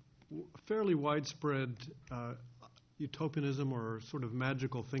fairly widespread utopianism or sort of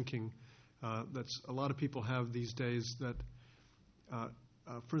magical thinking that's a lot of people have these days that,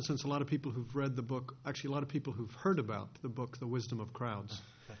 for instance, a lot of people who've read the book, actually a lot of people who've heard about the book, The Wisdom of Crowds.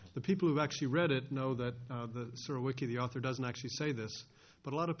 The people who've actually read it know that the Surowiecki, the author, doesn't actually say this,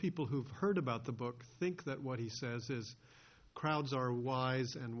 but a lot of people who've heard about the book think that what he says is crowds are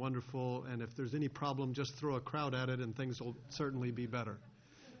wise and wonderful, and if there's any problem, just throw a crowd at it and things will certainly be better.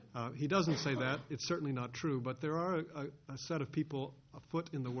 He doesn't say that. It's certainly not true, but there are a set of people afoot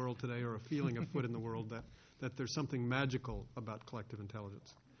in the world today, or a feeling afoot in the world, that there's something magical about collective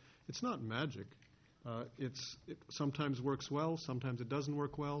intelligence. It's not magic. It sometimes works well, sometimes it doesn't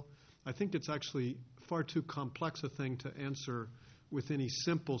work well. I think it's actually far too complex a thing to answer with any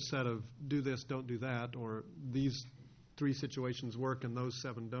simple set of do this, don't do that, or these 3 situations work and those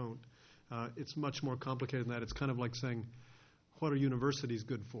 7 don't. It's much more complicated than that. It's kind of like saying, what are universities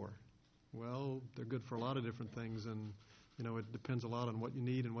good for? Well, they're good for a lot of different things, and it depends a lot on what you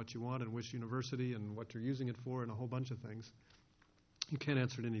need and what you want and which university and what you're using it for and a whole bunch of things. You can't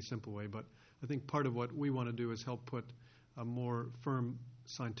answer it in any simple way, but I think part of what we want to do is help put a more firm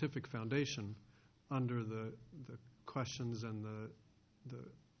scientific foundation under the questions and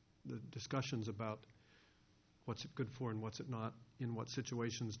the discussions about what's it good for and what's it not, in what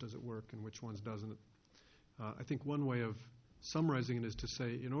situations does it work and which ones doesn't it. I think one way of summarizing it is to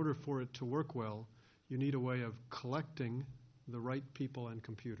say, in order for it to work well, you need a way of collecting the right people and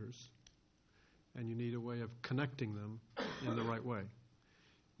computers, and you need a way of connecting them in the right way.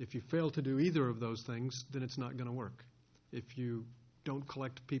 If you fail to do either of those things, then it's not going to work. If you don't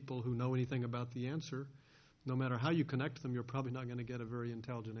collect people who know anything about the answer, no matter how you connect them, you're probably not going to get a very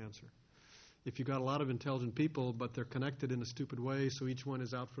intelligent answer. if you've got a lot of intelligent people, but they're connected in a stupid way, so each one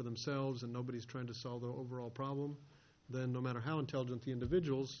is out for themselves and nobody's trying to solve the overall problem, then no matter how intelligent the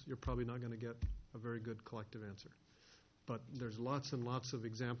individuals, you're probably not going to get a very good collective answer. But there's lots and lots of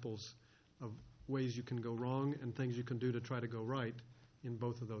examples of ways you can go wrong and things you can do to try to go right in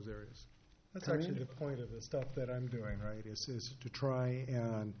both of those areas. That's actually the point of the stuff that I'm doing, right, is to try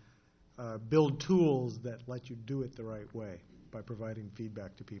and build tools that let you do it the right way by providing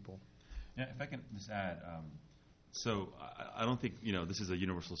feedback to people. Yeah, if I can just add, so I don't think this is a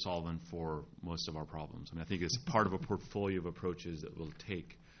universal solvent for most of our problems. I mean, I think it's part of a portfolio of approaches that we'll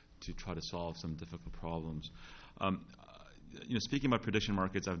take to try to solve some difficult problems. Speaking about prediction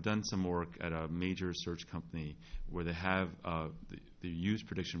markets, I've done some work at a major search company where they have they use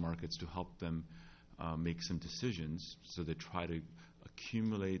prediction markets to help them make some decisions. So they try to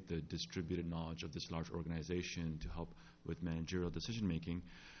accumulate the distributed knowledge of this large organization to help with managerial decision making.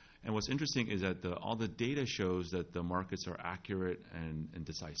 And what's interesting is that all the data shows that the markets are accurate and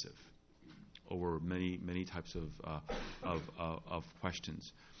decisive over many types of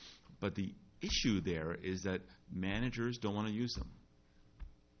questions. But the issue there is that managers don't want to use them,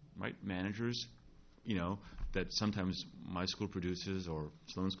 right? Managers, that sometimes my school produces or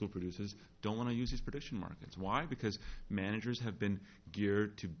Sloan School produces don't want to use these prediction markets. Why? Because managers have been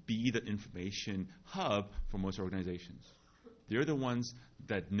geared to be the information hub for most organizations. They're the ones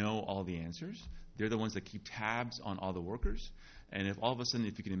that know all the answers. They're the ones that keep tabs on all the workers. And if all of a sudden,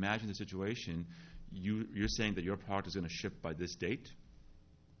 if you can imagine the situation, you're saying that your product is going to ship by this date,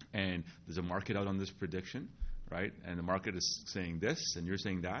 and there's a market out on this prediction, right? And the market is saying this, and you're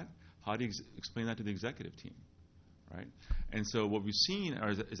saying that. How do you explain that to the executive team, right? And so what we've seen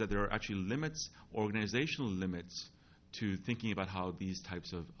is that there are actually limits, organizational limits, to thinking about how these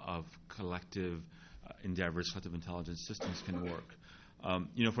types of collective endeavors, collective intelligence systems can work.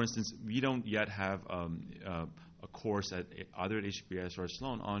 For instance, we don't yet have a course at either at HBS or at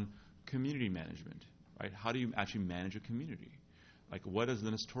Sloan on community management, right? How do you actually manage a community? Like, what does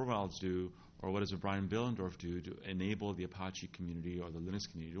Linus Torvalds do, or what does Brian Billendorf do to enable the Apache community or the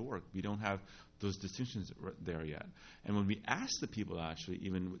Linux community to work? We don't have those distinctions there yet. And when we ask the people, actually,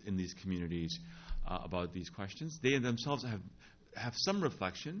 even in these communities, about these questions, they themselves have some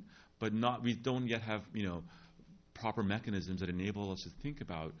reflection, but we don't yet have proper mechanisms that enable us to think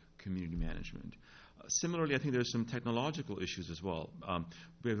about community management. Similarly, I think there's some technological issues as well.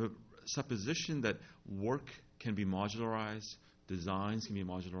 We have a supposition that work can be modularized, designs can be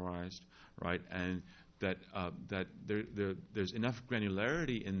modularized, right? And that there's enough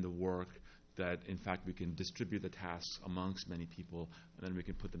granularity in the work that, in fact, we can distribute the tasks amongst many people, and then we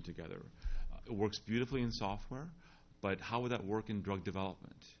can put them together. It works beautifully in software, but how would that work in drug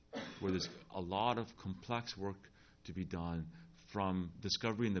development, where there's a lot of complex work to be done, from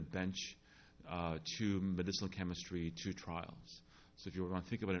discovery in the bench to medicinal chemistry to trials? So if you want to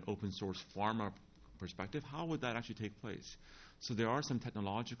think about an open source pharma perspective, how would that actually take place? So there are some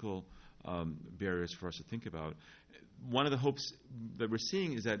technological barriers for us to think about. One of the hopes that we're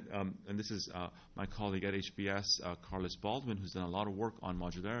seeing is that, and this is my colleague at HBS, Carlos Baldwin, who's done a lot of work on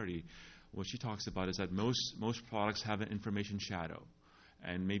modularity. What she talks about is that most products have an information shadow.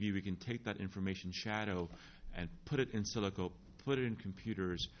 And maybe we can take that information shadow and put it in silico, put it in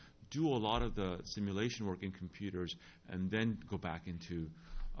computers, do a lot of the simulation work in computers, and then go back into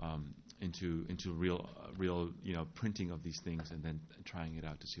real printing of these things and then trying it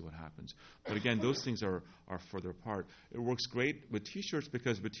out to see what happens. But again, those things are further apart. It works great with T-shirts,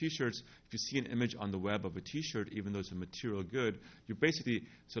 because with T-shirts, if you see an image on the web of a T-shirt, even though it's a material good, you're basically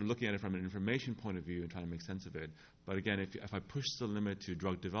sort of looking at it from an information point of view and trying to make sense of it. But again, if I push the limit to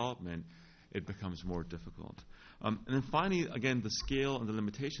drug development, it becomes more difficult. And then finally, again, the scale and the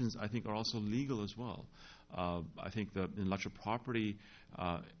limitations, I think, are also legal as well. I think the intellectual property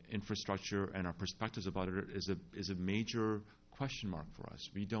infrastructure and our perspectives about it is a major question mark for us.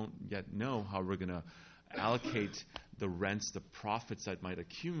 We don't yet know how we're going to allocate the rents, the profits that might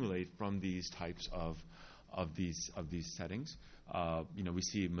accumulate from these types of these settings. We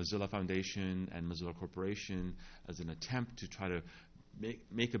see Mozilla Foundation and Mozilla Corporation as an attempt to try to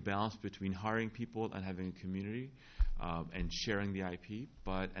make a balance between hiring people and having a community and sharing the IP,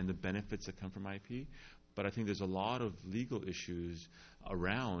 and the benefits that come from IP. But I think there's a lot of legal issues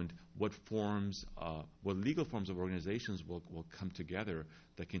around what legal forms of organizations will come together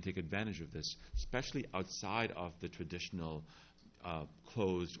that can take advantage of this, especially outside of the traditional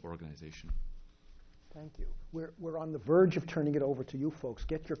closed organization. Thank you. We're on the verge of turning it over to you folks.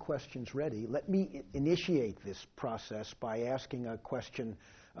 Get your questions ready. Let me initiate this process by asking a question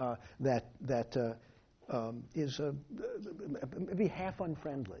that is maybe half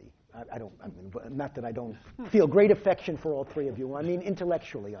unfriendly. I mean, not that I don't feel great affection for all three of you. I mean,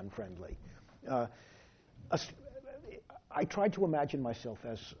 intellectually unfriendly. I tried to imagine myself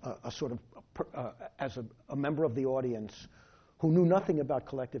as a member of the audience who knew nothing about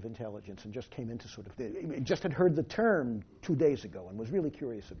collective intelligence and just came into just had heard the term 2 days ago and was really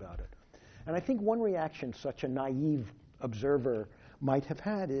curious about it. And I think one reaction such a naive observer might have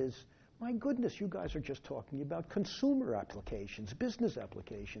had is, my goodness, you guys are just talking about consumer applications, business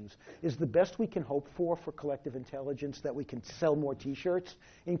applications. Is the best we can hope for collective intelligence that we can sell more T-shirts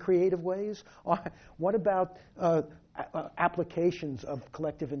in creative ways? What about applications of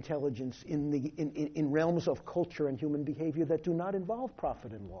collective intelligence in realms of culture and human behavior that do not involve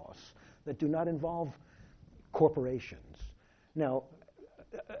profit and loss, that do not involve corporations? Now,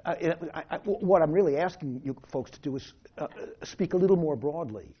 what I'm really asking you folks to do is speak a little more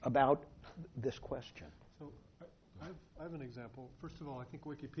broadly about this question. So I have an example. First of all, I think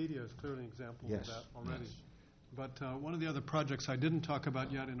Wikipedia is clearly an example of that already. Yes. But one of the other projects I didn't talk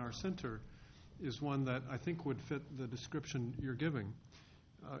about yet in our center is one that I think would fit the description you're giving.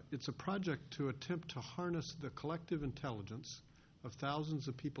 It's a project to attempt to harness the collective intelligence of thousands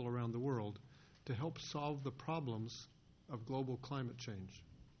of people around the world to help solve the problems of global climate change.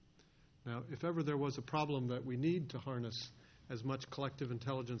 Now, if ever there was a problem that we need to harness as much collective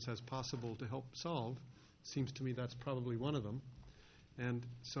intelligence as possible to help solve, seems to me that's probably one of them. And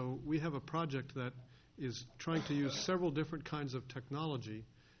so we have a project that is trying to use several different kinds of technology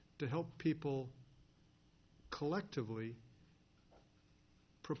to help people collectively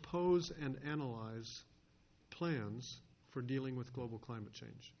propose and analyze plans for dealing with global climate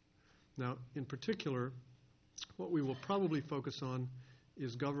change. Now, in particular, what we will probably focus on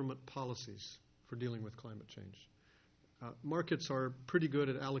is government policies for dealing with climate change. Markets are pretty good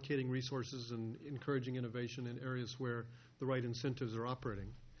at allocating resources and encouraging innovation in areas where the right incentives are operating.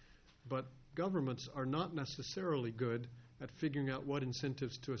 But governments are not necessarily good at figuring out what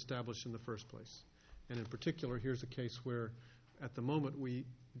incentives to establish in the first place. And in particular, here's a case where at the moment we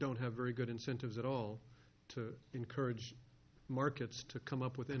don't have very good incentives at all to encourage markets to come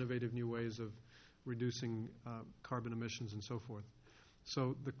up with innovative new ways of reducing carbon emissions and so forth.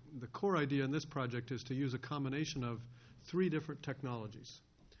 So the core idea in this project is to use a combination of 3 different technologies.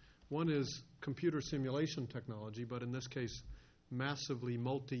 One is computer simulation technology, but in this case, massively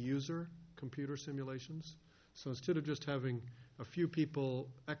multi-user computer simulations. So instead of just having a few people,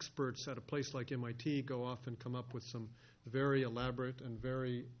 experts at a place like MIT, go off and come up with some very elaborate and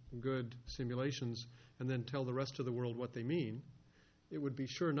very good simulations and then tell the rest of the world what they mean, it would be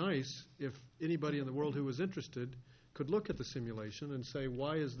sure nice if anybody in the world who was interested could look at the simulation and say,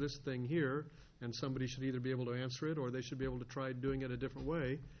 why is this thing here? And somebody should either be able to answer it or they should be able to try doing it a different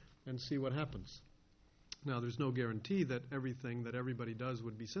way and see what happens. Now, there's no guarantee that everything that everybody does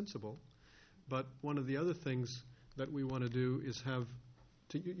would be sensible, but one of the other things that we want to do is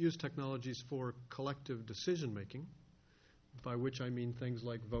use technologies for collective decision-making, by which I mean things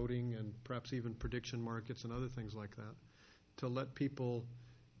like voting and perhaps even prediction markets and other things like that, to let people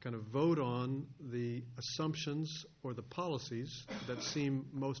kind of vote on the assumptions or the policies that seem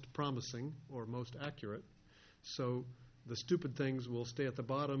most promising or most accurate. So the stupid things will stay at the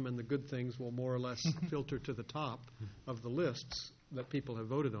bottom and the good things will more or less filter to the top of the lists that people have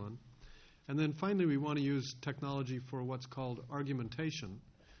voted on. And then finally, we want to use technology for what's called argumentation,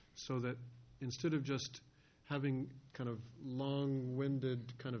 so that instead of just having kind of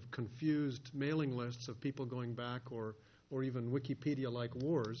long-winded, kind of confused mailing lists of people going back or even Wikipedia-like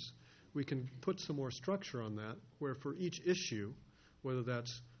wars, we can put some more structure on that, where for each issue, whether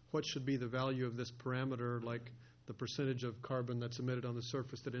that's what should be the value of this parameter, like the percentage of carbon that's emitted on the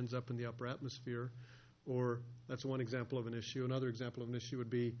surface that ends up in the upper atmosphere, or that's one example of an issue. Another example of an issue would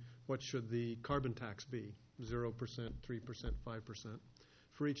be, what should the carbon tax be? 0%, 3%, 5%.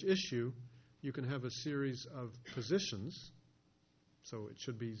 For each issue, you can have a series of positions, so it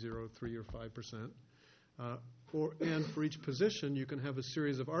should be 0, 3, or 5%. And for each position, you can have a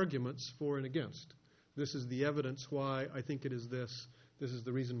series of arguments for and against. This is the evidence why I think it is this. This is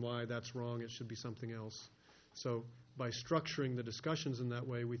the reason why that's wrong. It should be something else. So by structuring the discussions in that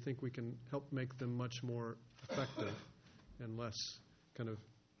way, we think we can help make them much more effective and less kind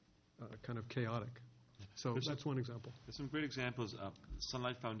of chaotic. So that's one example. There's some great examples.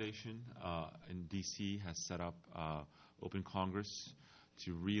 Sunlight Foundation in D.C. has set up Open Congress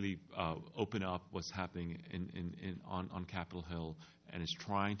to really open up what's happening on Capitol Hill, and is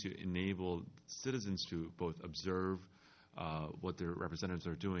trying to enable citizens to both observe what their representatives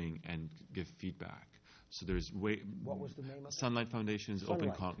are doing and give feedback. So there's What was the name of it? Sunlight Foundation's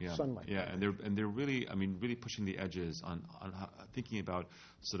Sunlight. yeah, Sunlight. yeah, and they're really, really pushing the edges on thinking about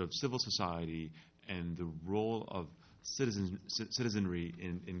sort of civil society and the role of citizenry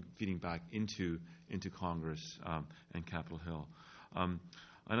in feeding back into Congress and Capitol Hill.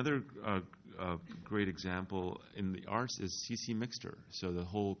 Another great example in the arts is CC Mixter. So the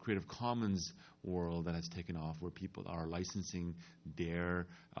whole Creative Commons world that has taken off, where people are licensing their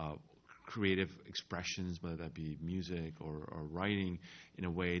creative expressions, whether that be music or writing, in a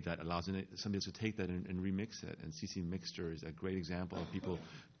way that allows somebody else to take that and remix it. And CC Mixter is a great example of people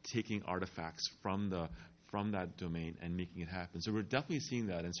taking artifacts from that domain and making it happen. So we're definitely seeing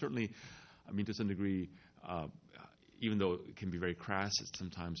that, and certainly, to some degree, even though it can be very crass at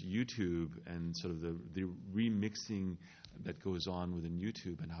sometimes, YouTube and sort of the remixing that goes on within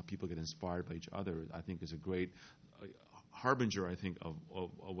YouTube and how people get inspired by each other, I think is a great harbinger, I think, of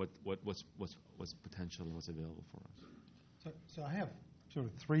what's potential and what's available for us. So I have sort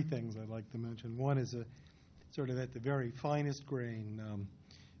of three things I'd like to mention. One is sort of at the very finest grain.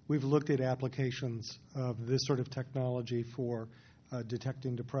 We've looked at applications of this sort of technology for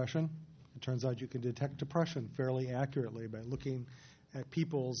detecting depression. It turns out you can detect depression fairly accurately by looking at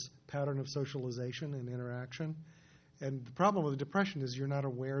people's pattern of socialization and interaction. And the problem with depression is you're not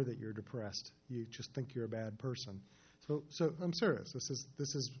aware that you're depressed. You just think you're a bad person. So I'm serious.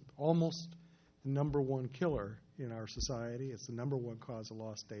 This is almost the number one killer in our society. It's the number one cause of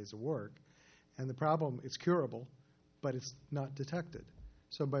lost days of work. And the problem, it's curable, but it's not detected.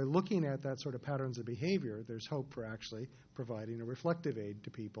 So by looking at that sort of patterns of behavior, there's hope for actually providing a reflective aid to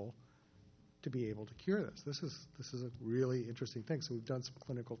people to be able to cure this. This is a really interesting thing. So we've done some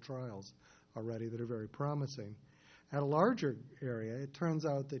clinical trials already that are very promising. At a larger area, it turns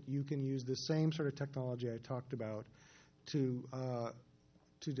out that you can use the same sort of technology I talked about to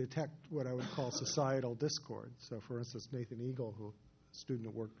detect what I would call societal discord. So, for instance, Nathan Eagle, a student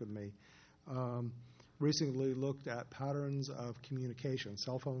who worked with me, recently looked at patterns of communication,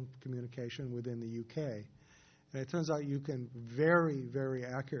 cell phone communication within the UK. And it turns out you can very, very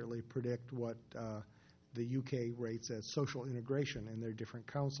accurately predict what the UK rates as social integration in their different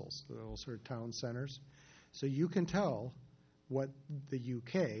councils, the little sort of town centers. So you can tell what the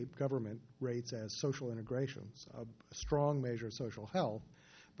UK government rates as social integrations, a strong measure of social health,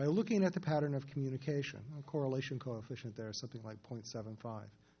 by looking at the pattern of communication. A correlation coefficient there is something like 0.75.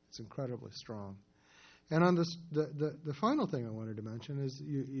 It's incredibly strong. And on this, the final thing I wanted to mention is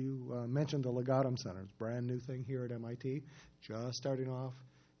you mentioned the Legatum Center. It's a brand new thing here at MIT, just starting off.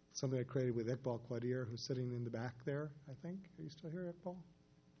 Something I created with Iqbal Qadir, who's sitting in the back there, I think. Are you still here, Iqbal?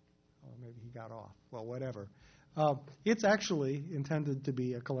 Oh, maybe he got off. Well, whatever. It's actually intended to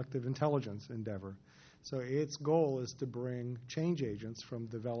be a collective intelligence endeavor. So its goal is to bring change agents from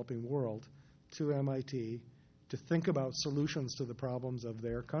the developing world to MIT to think about solutions to the problems of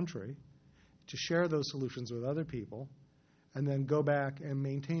their country, to share those solutions with other people, and then go back and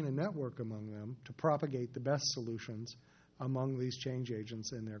maintain a network among them to propagate the best solutions among these change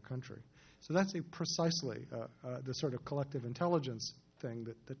agents in their country. So that's precisely the sort of collective intelligence thing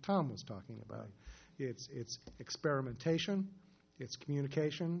that Tom was talking about. It's experimentation, it's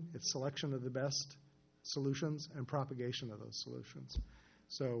communication, it's selection of the best solutions, and propagation of those solutions.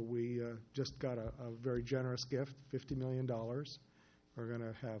 So we just got a very generous gift, $50 million. We're going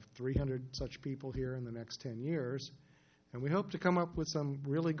to have 300 such people here in the next 10 years, and we hope to come up with some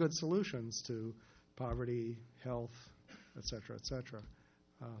really good solutions to poverty, health, et cetera,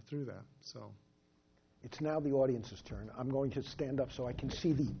 through that. So it's now the audience's turn. I'm going to stand up so I can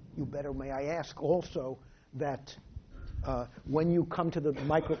see you better. May I ask also that when you come to the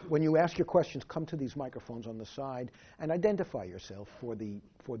when you ask your questions, come to these microphones on the side and identify yourself for the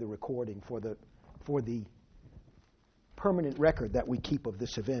recording, for the permanent record that we keep of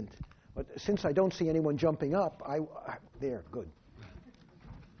this event. But since I don't see anyone jumping up, there, good.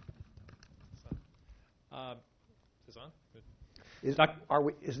 Is this on? Good.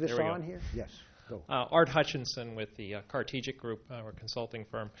 Is this on here? Yes. Go. Art Hutchinson with the Cartegic Group, we're a consulting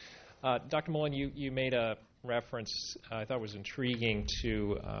firm. Dr. Mullen, you made a reference I thought was intriguing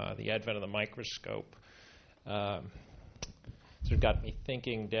to the advent of the microscope. Sort of got me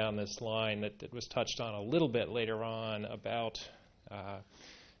thinking down this line that was touched on a little bit later on about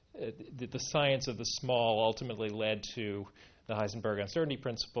the science of the small ultimately led to the Heisenberg uncertainty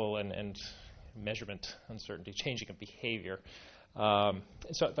principle and measurement uncertainty, changing of behavior.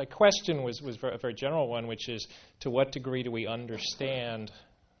 So my question was a very general one, which is, to what degree do we understand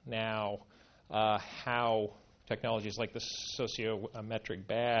now how technologies like the sociometric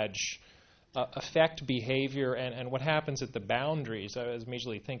badge affect behavior and what happens at the boundaries? I was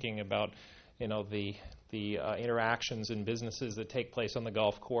immediately thinking about the the interactions in businesses that take place on the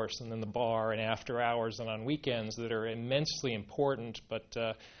golf course and in the bar and after hours and on weekends that are immensely important, but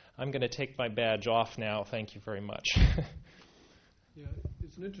I'm going to take my badge off now. Thank you very much. Yeah,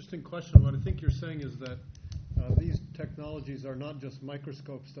 it's an interesting question. What I think you're saying is that these technologies are not just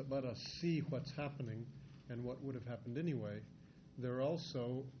microscopes that let us see what's happening and what would have happened anyway. They're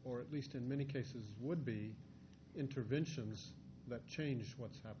also, or at least in many cases would be, interventions that change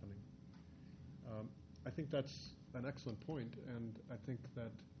what's happening. I think that's an excellent point, and I think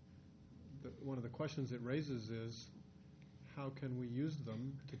that one of the questions it raises is how can we use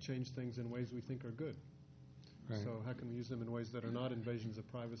them to change things in ways we think are good? Right. So how can we use them in ways that are not invasions of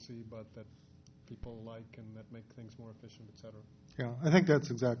privacy, but that people like and that make things more efficient, et cetera? Yeah, I think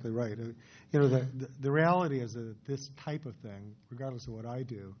that's exactly right. The reality is that this type of thing, regardless of what I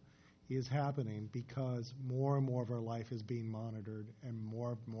do, is happening because more and more of our life is being monitored and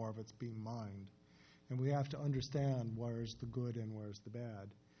more of it's being mined. And we have to understand where's the good and where's the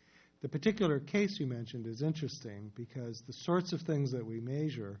bad. The particular case you mentioned is interesting because the sorts of things that we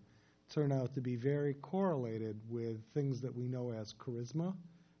measure turn out to be very correlated with things that we know as charisma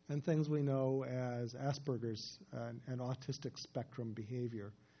and things we know as Asperger's and autistic spectrum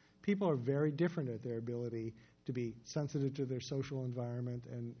behavior. People are very different at their ability to be sensitive to their social environment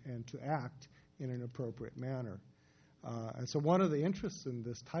and to act in an appropriate manner. And so one of the interests in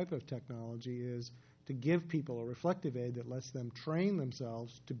this type of technology is to give people a reflective aid that lets them train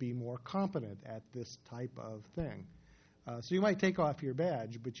themselves to be more competent at this type of thing. So you might take off your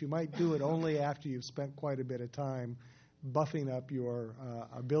badge, but you might do it only after you've spent quite a bit of time buffing up your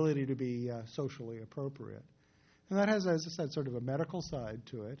ability to be socially appropriate. And that has, as I said, sort of a medical side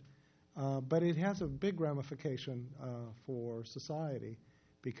to it, but it has a big ramification for society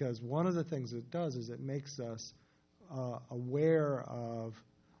because one of the things it does is it makes us aware of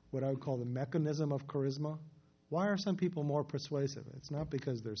what I would call the mechanism of charisma. Why are some people more persuasive? It's not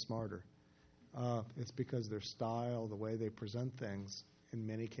because they're smarter. It's because their style, the way they present things, in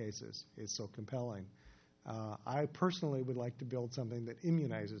many cases, is so compelling. I personally would like to build something that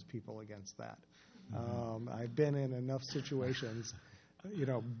immunizes people against that. I've been in enough situations,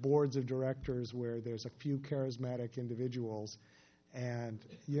 boards of directors where there's a few charismatic individuals, and,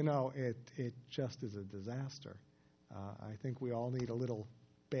 it just is a disaster. I think we all need a little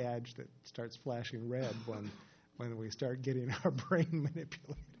badge that starts flashing red when we start getting our brain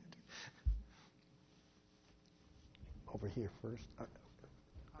manipulated. Over here first.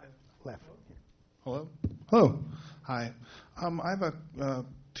 Left. Here. Hello? Hello. Hi. I have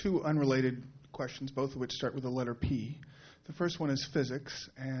two unrelated questions, both of which start with the letter P. The first one is physics,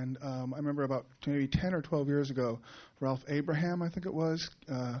 and I remember about maybe 10 or 12 years ago, Ralph Abraham, I think it was,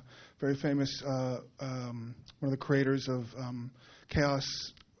 very famous, one of the creators of chaos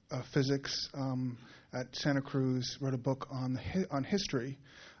physics at Santa Cruz, wrote a book on history,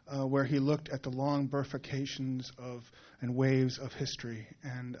 where he looked at the long bifurcations and waves of history.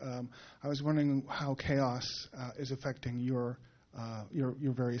 And I was wondering how chaos is affecting your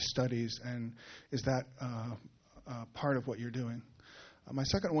various studies, and is that part of what you're doing? My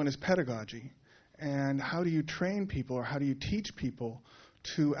second one is pedagogy. And how do you train people, or how do you teach people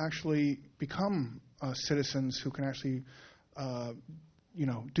to actually become citizens who can actually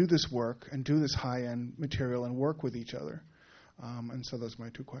do this work and do this high-end material and work with each other? And so those are my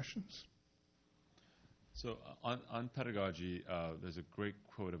two questions. So on pedagogy, there's a great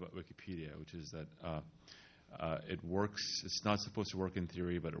quote about Wikipedia, which is that it works. It's not supposed to work in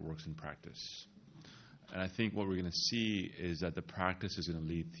theory, but it works in practice. And I think what we're going to see is that the practice is going to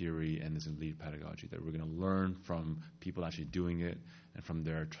lead theory and is going to lead pedagogy, that we're going to learn from people actually doing it and from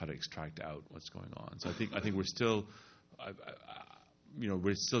there try to extract out what's going on. So I think we're still,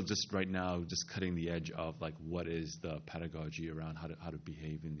 we're still just right now just cutting the edge of like what is the pedagogy around how to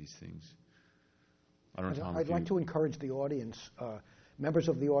behave in these things. I don't know, Tom, I'd like to encourage the audience, members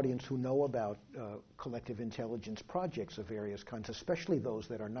of the audience who know about collective intelligence projects of various kinds, especially those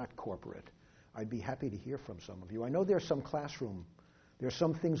that are not corporate. I'd be happy to hear from some of you. I know there's some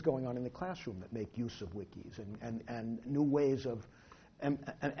things going on in the classroom that make use of wikis and new ways of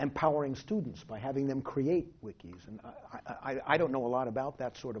empowering students by having them create wikis. And I don't know a lot about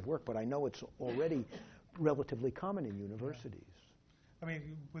that sort of work, but I know it's already relatively common in universities. I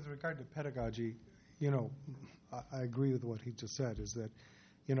mean, with regard to pedagogy, I agree with what he just said, is that,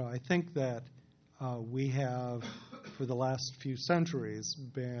 I think that we have, for the last few centuries,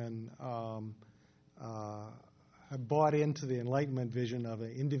 been bought into the Enlightenment vision of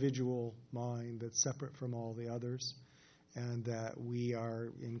an individual mind that's separate from all the others, and that we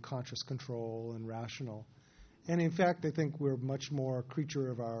are in conscious control and rational. And in fact, I think we're much more a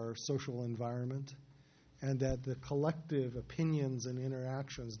creature of our social environment. and that the collective opinions and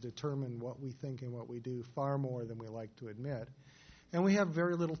interactions determine what we think and what we do far more than we like to admit. And we have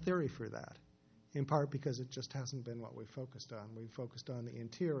very little theory for that, in part because it just hasn't been what we focused on. We focused on the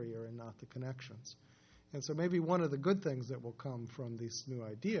interior and not the connections. And so maybe one of the good things that will come from these new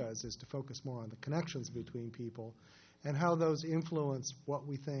ideas is to focus more on the connections between people and how those influence what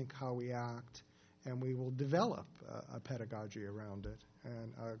we think, how we act, and we will develop a pedagogy around it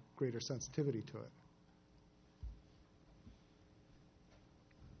and a greater sensitivity to it.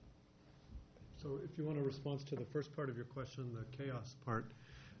 So if you want a response to the first part of your question, the chaos part,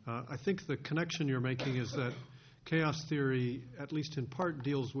 I think the connection you're making is that chaos theory, at least in part,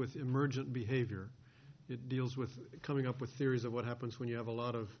 deals with emergent behavior. It deals with coming up with theories of what happens when you have a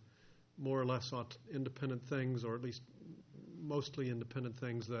lot of more or less independent things, or at least mostly independent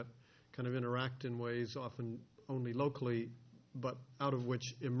things that kind of interact in ways often only locally, but out of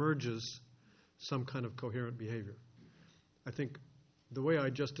which emerges some kind of coherent behavior. I think the way I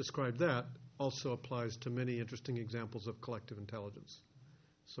just described that also applies to many interesting examples of collective intelligence.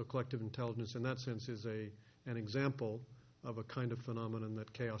 So collective intelligence in that sense is an example of a kind of phenomenon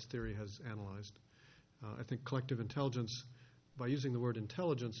that chaos theory has analyzed. I think collective intelligence, by using the word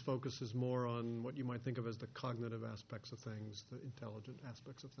intelligence, focuses more on what you might think of as the cognitive aspects of things, the intelligent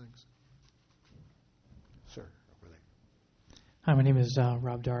aspects of things. Sir, over there. Hi, my name is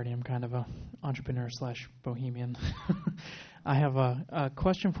Rob Doherty. I'm kind of an entrepreneur / bohemian. I have a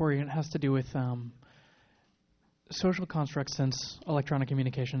question for you, and it has to do with social constructs. Since electronic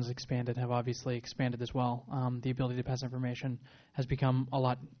communications expanded, have obviously expanded as well. The ability to pass information has become a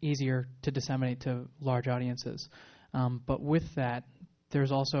lot easier to disseminate to large audiences. But with that,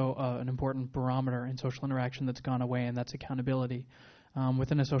 there's also an important barometer in social interaction that's gone away, and that's accountability.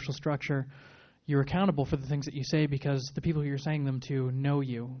 Within a social structure, you're accountable for the things that you say because the people you're saying them to know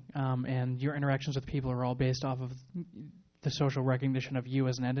you, and your interactions with people are all based off of the social recognition of you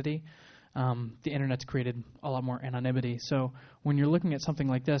as an entity. The Internet's created a lot more anonymity. So when you're looking at something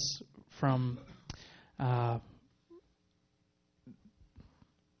like this from the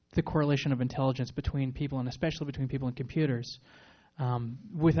correlation of intelligence between people, and especially between people and computers,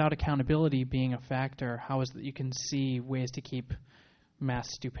 without accountability being a factor, how is it that you can see ways to keep mass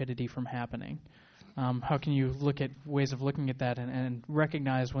stupidity from happening? How can you look at ways of looking at that and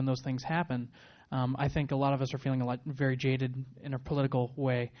recognize when those things happen? I think a lot of us are feeling very jaded in a political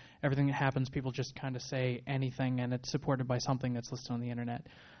way. Everything that happens, people just kind of say anything, and it's supported by something that's listed on the Internet.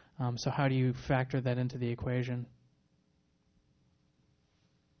 So how do you factor that into the equation?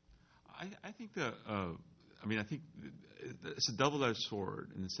 I think I think it's a double-edged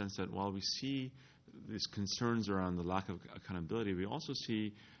sword in the sense that while we see these concerns around the lack of accountability, we also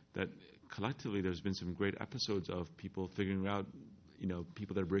see that collectively there's been some great episodes of people figuring out,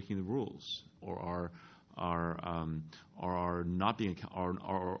 people that are breaking the rules or are not being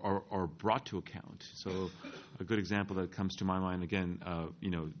are brought to account. So a good example that comes to my mind again,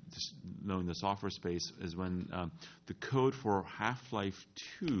 just knowing the software space, is when the code for Half-Life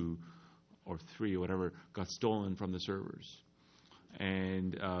 2 or 3 or whatever got stolen from the servers.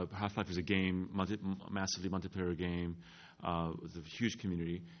 And Half-Life is a game, massively multiplayer game with a huge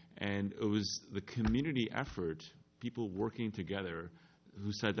community. And it was the community effort, people working together,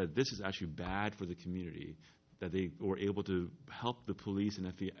 who said that this is actually bad for the community, that they were able to help the police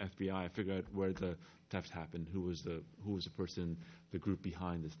and FBI figure out where the theft happened, who was the person, the group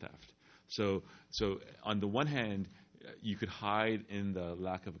behind this theft. So on the one hand, you could hide in the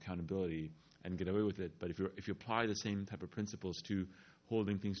lack of accountability and get away with it, but if you apply the same type of principles to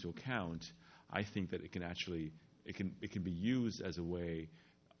holding things to account, I think that it can be used as a way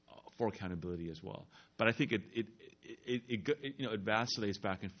for accountability as well. But I think it vacillates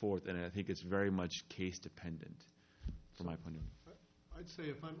back and forth, and I think it's very much case dependent, from my point of view. I'd say,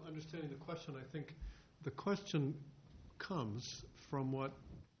 if I'm understanding the question, I think the question comes from what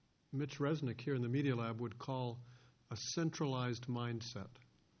Mitch Resnick here in the Media Lab would call a centralized mindset.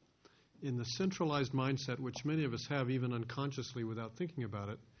 In the centralized mindset, which many of us have even unconsciously without thinking about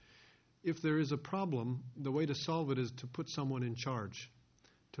it, if there is a problem, the way to solve it is to put someone in charge,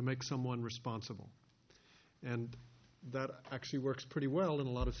 to make someone responsible. And that actually works pretty well in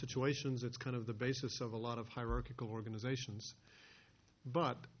a lot of situations. It's kind of the basis of a lot of hierarchical organizations.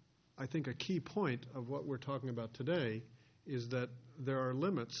 But I think a key point of what we're talking about today is that there are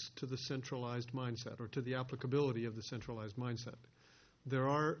limits to the centralized mindset, or to the applicability of the centralized mindset. There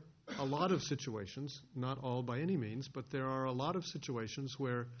are a lot of situations, not all by any means, but there are a lot of situations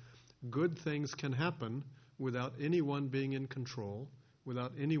where good things can happen without anyone being in control,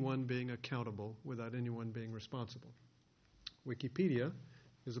 without anyone being accountable, without anyone being responsible. Wikipedia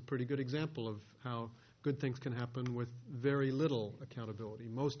is a pretty good example of how good things can happen with very little accountability.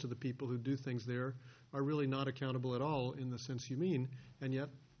 Most of the people who do things there are really not accountable at all in the sense you mean, and yet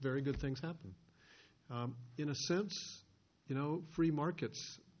very good things happen. In a sense, free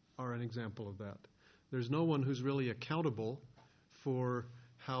markets are an example of that. There's no one who's really accountable for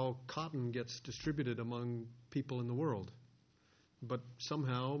how cotton gets distributed among people in the world. But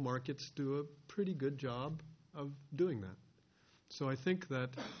somehow markets do a pretty good job of doing that. So I think that,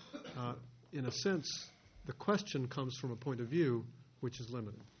 in a sense, the question comes from a point of view which is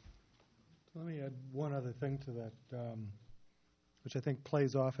limited. Let me add one other thing to that, which I think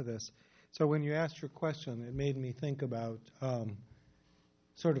plays off of this. So when you asked your question, it made me think about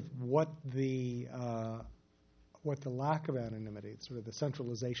sort of what the lack of anonymity, sort of the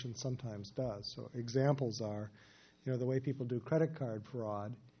centralization sometimes does. So examples are, the way people do credit card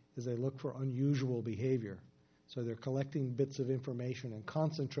fraud is they look for unusual behavior. So they're collecting bits of information and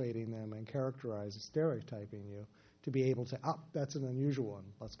concentrating them and stereotyping you to be able to, that's an unusual one,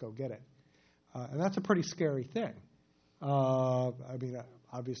 let's go get it. And that's a pretty scary thing.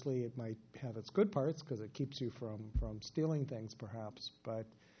 Obviously it might have its good parts because it keeps you from stealing things perhaps, but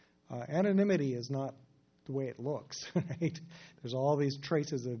anonymity is not the way it looks, right? There's all these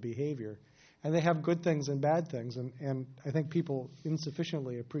traces of behavior. And they have good things and bad things, and I think people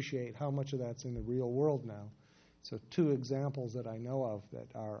insufficiently appreciate how much of that's in the real world now. So two examples that I know of that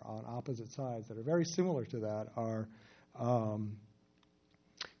are on opposite sides that are very similar to that are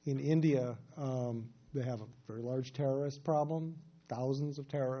in India, they have a very large terrorist problem, thousands of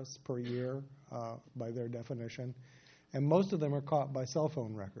terrorists per year by their definition, and most of them are caught by cell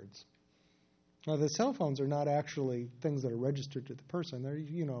phone records. Now, the cell phones are not actually things that are registered to the person. They're,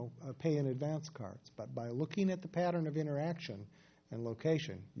 pay-in-advance cards. But by looking at the pattern of interaction and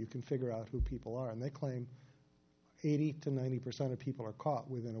location, you can figure out who people are. And they claim 80 to 90% of people are caught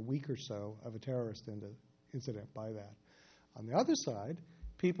within a week or so of a terrorist incident by that. On the other side,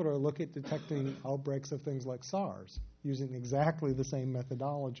 people are looking at detecting outbreaks of things like SARS using exactly the same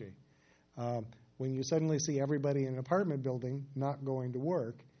methodology. When you suddenly see everybody in an apartment building not going to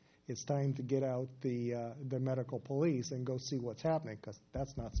work, it's time to get out the medical police and go see what's happening, because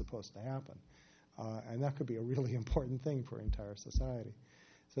that's not supposed to happen. And that could be a really important thing for entire society.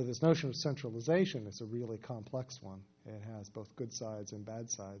 So this notion of centralization is a really complex one. It has both good sides and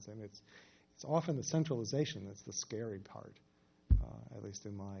bad sides, and it's often the centralization that's the scary part, at least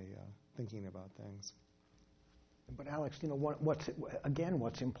in my thinking about things. But Alex,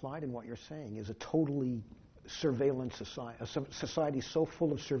 what's implied in what you're saying is a totally surveillance society, a society so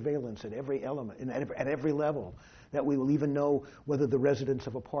full of surveillance at every element, at every level, that we will even know whether the residents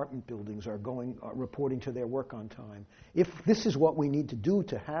of apartment buildings are reporting to their work on time. If this is what we need to do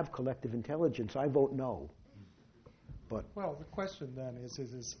to have collective intelligence, I vote no. But the question then is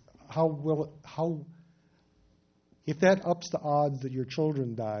if that ups the odds that your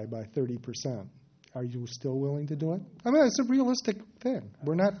children die by 30%, are you still willing to do it? I mean, it's a realistic thing.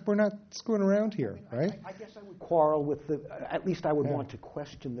 We're not screwing around here, right? I guess I would quarrel with at least I would want to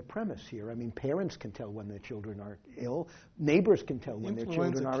question the premise here. I mean, parents can tell when their children are ill. Neighbors can tell when their children are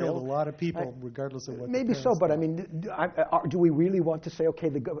ill. Influenza killed a lot of people, regardless of what. Maybe so, but I mean, do we really want to say, okay,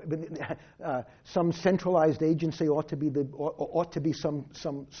 some centralized agency ought to be some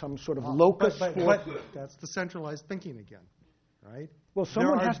sort of locus but that's the centralized thinking again, right? Well,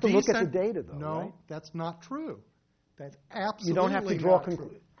 someone has to look at the data, though, No, right? that's not true. That's absolutely you don't have to draw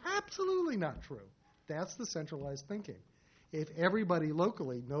conclusions. Absolutely not true. That's the centralized thinking. If everybody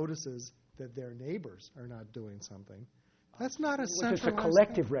locally notices that their neighbors are not doing something, that's not a centralized It's a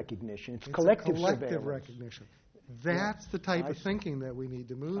collective recognition. It's collective surveillance. Recognition. That's the type of thinking that we need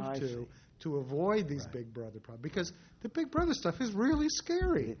to move to avoid these Big Brother problems. Because the Big Brother stuff is really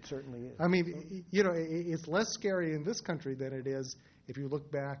scary. It certainly is. I mean, it's less scary in this country than it is if you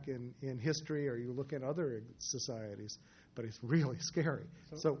look back in history or you look at other societies. But it's really scary.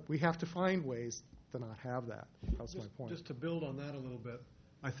 So we have to find ways to not have that. That's my point. Just to build on that a little bit,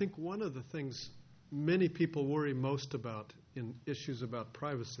 I think one of the things many people worry most about in issues about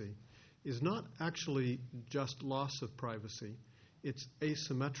privacy is not actually just loss of privacy. It's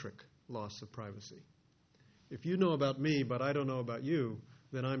asymmetric loss of privacy. If you know about me, but I don't know about you,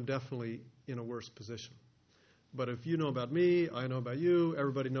 then I'm definitely in a worse position. But if you know about me, I know about you,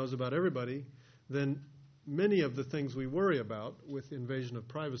 everybody knows about everybody, then many of the things we worry about with invasion of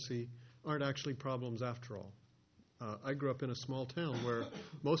privacy aren't actually problems after all. I grew up in a small town where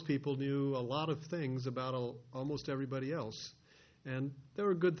most people knew a lot of things about almost everybody else. And there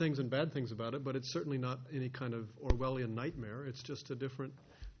were good things and bad things about it, but it's certainly not any kind of Orwellian nightmare. It's just a different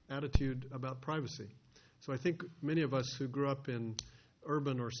attitude about privacy. So I think many of us who grew up in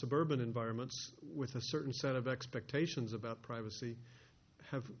urban or suburban environments with a certain set of expectations about privacy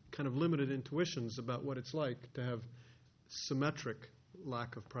have kind of limited intuitions about what it's like to have symmetric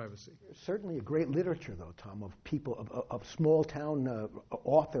lack of privacy. There's certainly a great literature, though, Tom, of people, of small-town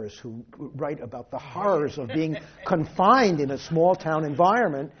authors who write about the horrors of being confined in a small-town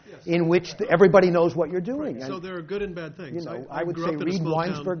environment in which everybody knows what you're doing. Right. So there are good and bad things. You know, I would say read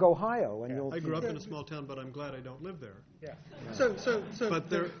Winesburg, Ohio. And I grew up in a small town, but I'm glad I don't live there. Yeah. But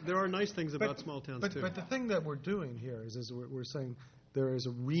there are nice things about small towns, too. But the thing that we're doing here is we're saying there is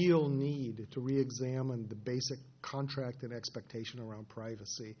a real need to re-examine the basic contract and expectation around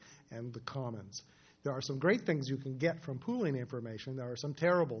privacy and the commons. There are some great things you can get from pooling information. There are some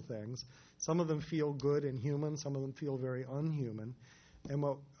terrible things. Some of them feel good and human. Some of them feel very unhuman. And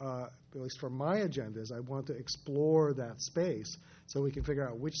what, at least for my agenda, is I want to explore that space so we can figure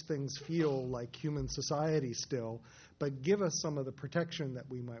out which things feel like human society still, but give us some of the protection that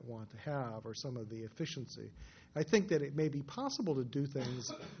we might want to have or some of the efficiency. I think that it may be possible to do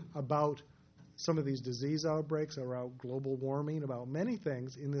things about some of these disease outbreaks, around global warming, about many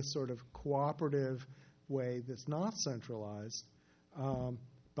things in this sort of cooperative way that's not centralized,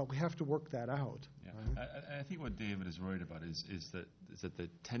 but we have to work that out. Yeah. Right? I think what David is worried about is that the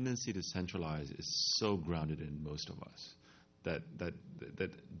tendency to centralize is so grounded in most of us that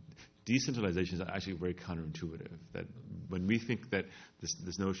decentralization is actually very counterintuitive. That when we think that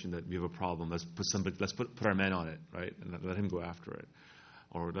this notion that we have a problem, let's put our man on it, right, and let him go after it,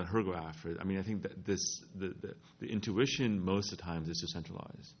 or let her go after it. I mean, I think that the intuition most of the times is to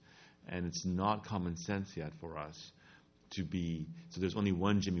centralize, and it's not common sense yet for us to be. So there's only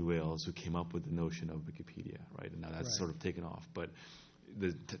one Jimmy Wales who came up with the notion of Wikipedia, right, and now that's sort of taken off, but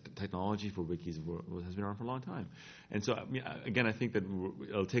the technology for wikis has been around for a long time. And so, I mean, again, I think that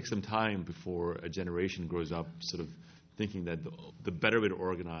it'll take some time before a generation grows up sort of thinking that the better way to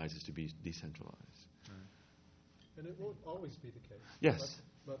organize is to be decentralized. And it won't always be the case. Yes.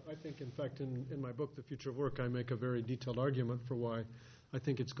 But I think, in fact, in my book, The Future of Work, I make a very detailed argument for why I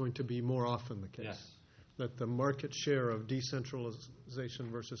think it's going to be more often the case. Yes. That the market share of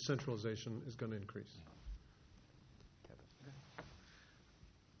decentralization versus centralization is going to increase.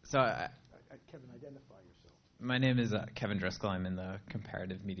 So, Kevin, identify yourself. My name is Kevin Driscoll. I'm in the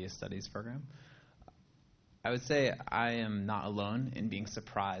Comparative Media Studies program. I would say I am not alone in being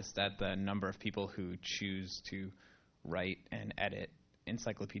surprised at the number of people who choose to write and edit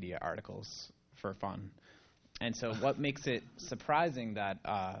encyclopedia articles for fun. And so what makes it surprising that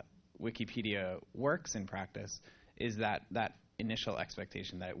Wikipedia works in practice is that initial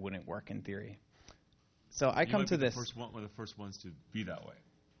expectation that it wouldn't work in theory. So I come to this. One of the first ones to be that way.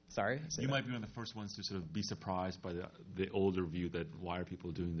 Sorry? You might be one of the first ones to sort of be surprised by the older view that why are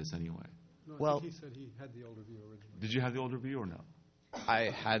people doing this anyway? No, well, I think he said he had the older view originally. Did you have the older view or no? I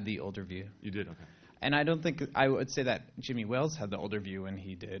had the older view. You did? Okay. And I don't think I would say that Jimmy Wales had the older view when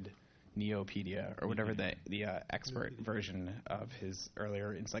he did Neopedia or whatever the expert version of his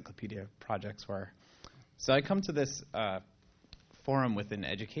earlier encyclopedia projects were. So I come to this forum with an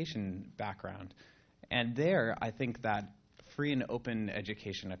education background, and there I think that free and open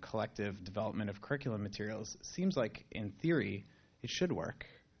education, a collective development of curriculum materials, seems like in theory it should work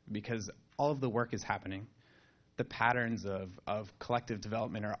because all of the work is happening. The patterns of collective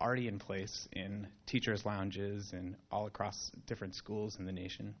development are already in place in teachers' lounges and all across different schools in the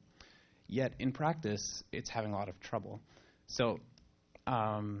nation. Yet in practice, it's having a lot of trouble. So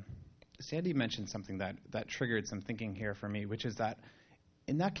Sandy mentioned something that triggered some thinking here for me, which is that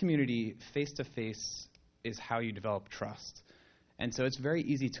in that community, face-to-face is how you develop trust. And so it's very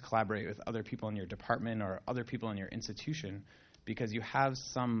easy to collaborate with other people in your department or other people in your institution because you have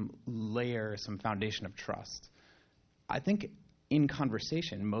some layer, some foundation of trust. I think in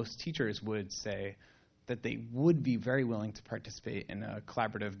conversation, most teachers would say that they would be very willing to participate in a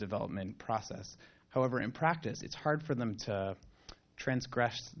collaborative development process. However, in practice, it's hard for them to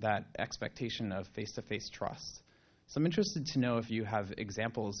transgress that expectation of face-to-face trust. So I'm interested to know if you have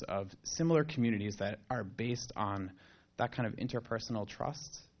examples of similar communities that are based on that kind of interpersonal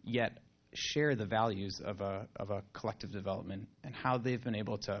trust, yet share the values of a collective development and how they've been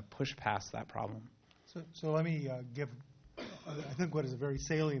able to push past that problem. So let me give, I think, what is a very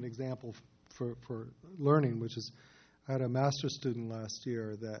salient example for learning, which is I had a master's student last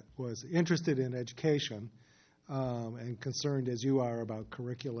year that was interested in education and concerned, as you are, about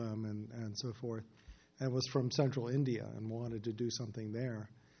curriculum and so forth, and was from central India and wanted to do something there.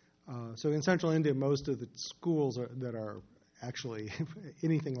 So in central India, most of the schools that are actually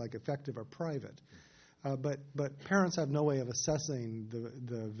anything like effective are private. But parents have no way of assessing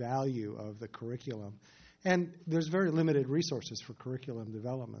the value of the curriculum. And there's very limited resources for curriculum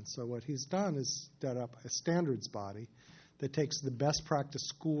development. So what he's done is set up a standards body that takes the best practice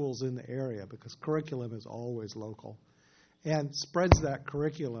schools in the area, because curriculum is always local, and spreads that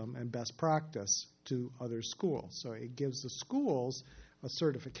curriculum and best practice to other schools. So it gives the schools a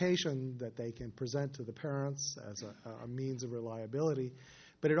certification that they can present to the parents as a means of reliability,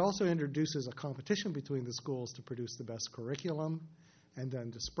 but it also introduces a competition between the schools to produce the best curriculum and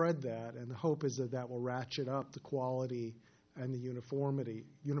then to spread that. And the hope is that that will ratchet up the quality and the uniformity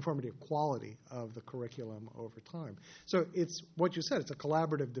of quality of the curriculum over time. So it's what you said, it's a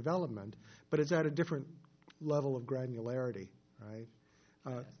collaborative development, but it's at a different level of granularity, right?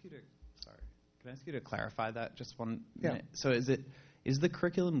 Can I ask you to clarify that just one Yeah. minute? So is the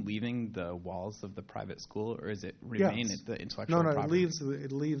curriculum leaving the walls of the private school, or is it remain Yes. at the intellectual property?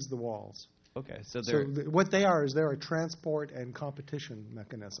 It leaves the walls. Okay, so So what they are is they're a transport and competition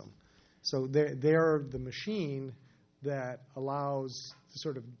mechanism. So they're the machine that allows the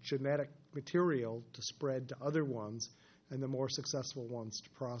sort of genetic material to spread to other ones and the more successful ones to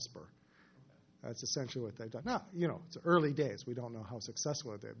prosper. That's essentially what they've done. Now, it's early days. We don't know how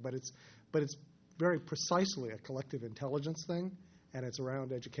successful it is, but it's very precisely a collective intelligence thing, and it's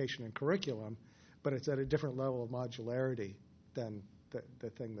around education and curriculum, but it's at a different level of modularity than the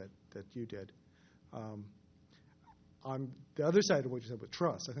thing that you did. On the other side of what you said with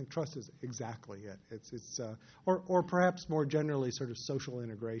trust, I think trust is exactly it. It's or perhaps more generally sort of social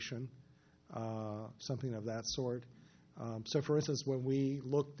integration, something of that sort. So, for instance, when we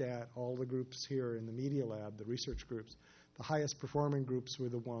looked at all the groups here in the Media Lab, the research groups, the highest performing groups were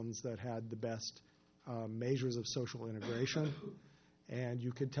the ones that had the best measures of social integration, and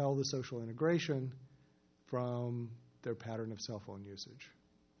you could tell the social integration from their pattern of cell phone usage.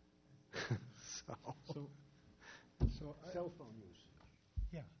 So Cell phone use.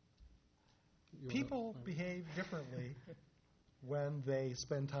 Yeah. People behave differently when they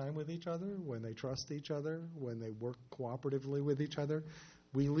spend time with each other, when they trust each other, when they work cooperatively with each other.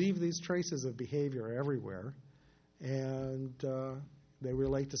 We leave these traces of behavior everywhere, and they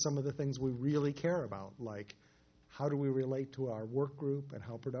relate to some of the things we really care about, like how do we relate to our work group and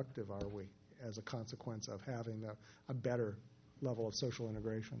how productive are we as a consequence of having a better level of social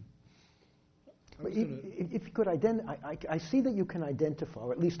integration. But if you could I see that you can identify,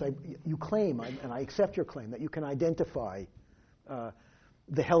 or at least you claim, and I accept your claim, that you can identify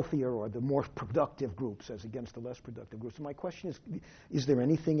the healthier or the more productive groups as against the less productive groups. And my question is there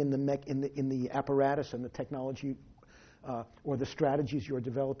anything in the apparatus and the technology or the strategies you're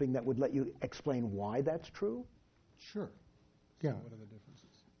developing that would let you explain why that's true? Sure. Yeah. What are the differences?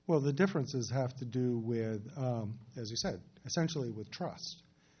 Well, the differences have to do with, as you said, essentially with trust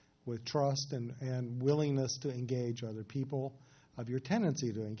and willingness to engage other people, of your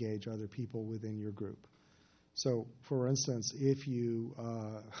tendency to engage other people within your group. So, for instance, if you,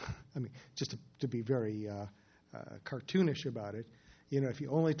 just to be very cartoonish about it, if you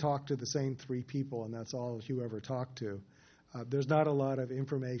only talk to the same three people and that's all you ever talk to, there's not a lot of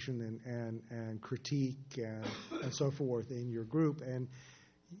information and critique and so forth in your group, and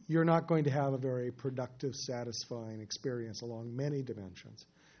you're not going to have a very productive, satisfying experience along many dimensions.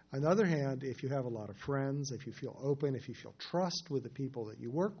 On the other hand, if you have a lot of friends, if you feel open, if you feel trust with the people that you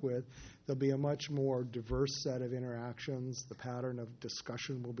work with, there'll be a much more diverse set of interactions. The pattern of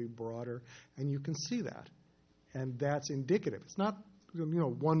discussion will be broader, and you can see that. And that's indicative. It's not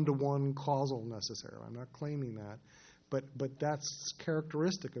one-to-one causal necessarily. I'm not claiming that. But that's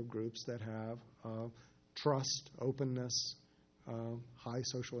characteristic of groups that have trust, openness, high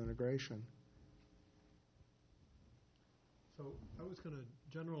social integration. So I was going to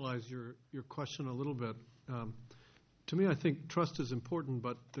generalize your question a little bit. To me, I think trust is important,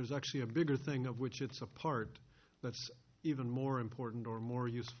 but there's actually a bigger thing of which it's a part that's even more important or more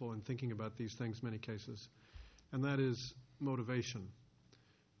useful in thinking about these things in many cases, and that is motivation.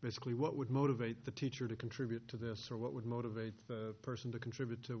 Basically, what would motivate the teacher to contribute to this, or what would motivate the person to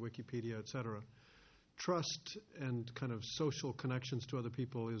contribute to Wikipedia, et cetera. Trust and kind of social connections to other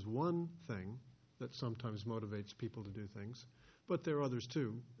people is one thing that sometimes motivates people to do things, but there are others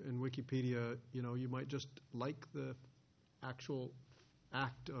too. In Wikipedia, you might just like the actual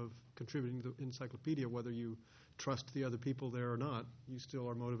act of contributing to the encyclopedia, whether you trust the other people there or not, you still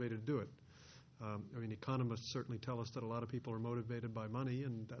are motivated to do it. Economists certainly tell us that a lot of people are motivated by money,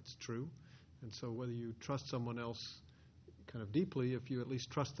 and that's true. And so whether you trust someone else kind of deeply, if you at least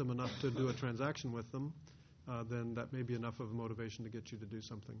trust them enough to do a transaction with them, then that may be enough of a motivation to get you to do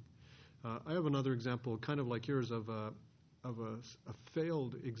something. I have another example, kind of like yours, of a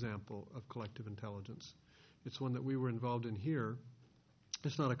failed example of collective intelligence. It's one that we were involved in here.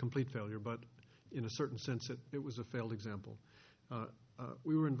 It's not a complete failure, but in a certain sense, it was a failed example.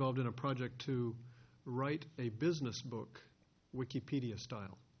 We were involved in a project to write a business book, Wikipedia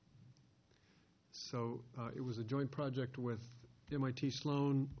style. So it was a joint project with MIT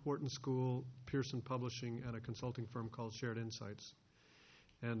Sloan, Wharton School, Pearson Publishing, and a consulting firm called Shared Insights.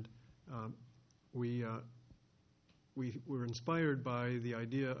 And we were inspired by the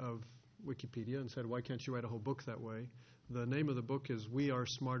idea of Wikipedia and said, why can't you write a whole book that way? The name of the book is We Are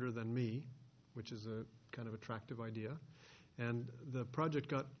Smarter Than Me, which is a kind of attractive idea. And the project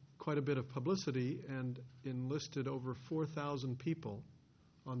got quite a bit of publicity and enlisted over 4,000 people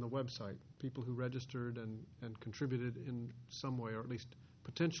on the website, people who registered and contributed in some way, or at least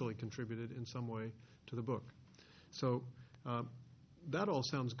potentially contributed in some way to the book. So that all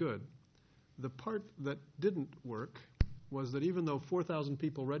sounds good. The part that didn't work was that even though 4,000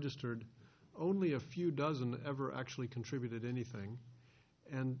 people registered, only a few dozen ever actually contributed anything.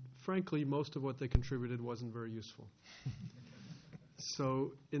 And frankly, most of what they contributed wasn't very useful.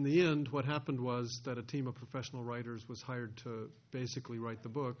 So in the end, what happened was that a team of professional writers was hired to basically write the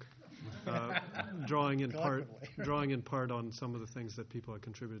book, drawing in part on some of the things that people had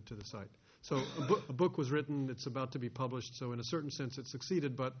contributed to the site. So a book was written. It's about to be published. So in a certain sense, it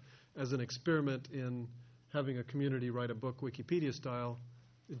succeeded. But as an experiment in having a community write a book Wikipedia style,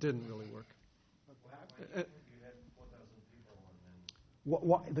 it didn't really work.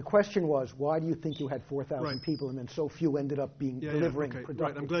 The question was, why do you think you had 4,000 people and then so few ended up delivering productive?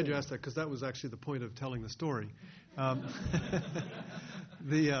 Right, I'm glad you asked that because that was actually the point of telling the story.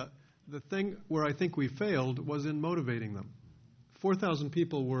 The thing where I think we failed was in motivating them. 4,000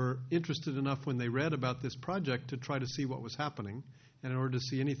 people were interested enough when they read about this project to try to see what was happening. And in order to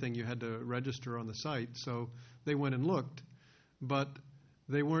see anything, you had to register on the site. So they went and looked, but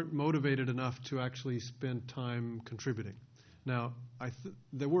they weren't motivated enough to actually spend time contributing. Now,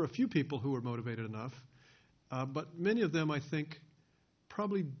 there were a few people who were motivated enough, but many of them, I think,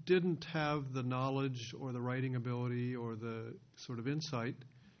 probably didn't have the knowledge or the writing ability or the sort of insight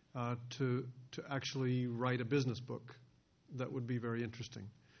to actually write a business book that would be very interesting.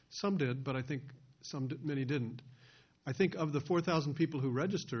 Some did, but I think many didn't. I think of the 4,000 people who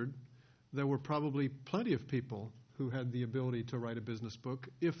registered, there were probably plenty of people who had the ability to write a business book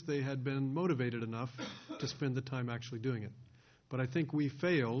if they had been motivated enough to spend the time actually doing it. But I think we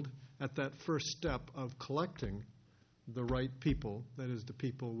failed at that first step of collecting the right people, that is, the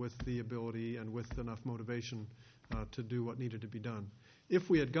people with the ability and with enough motivation to do what needed to be done. If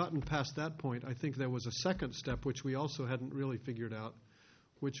we had gotten past that point, I think there was a second step which we also hadn't really figured out,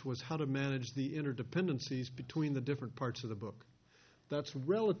 which was how to manage the interdependencies between the different parts of the book. That's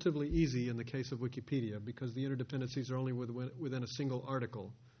relatively easy in the case of Wikipedia because the interdependencies are only within a single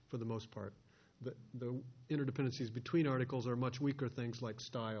article for the most part. The interdependencies between articles are much weaker things like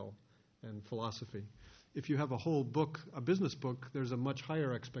style and philosophy. If you have a whole book, a business book, there's a much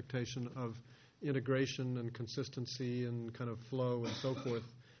higher expectation of integration and consistency and kind of flow and so forth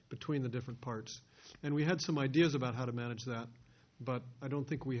between the different parts. And we had some ideas about how to manage that, but I don't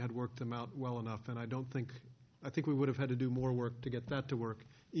think we had worked them out well enough, and I think we would have had to do more work to get that to work,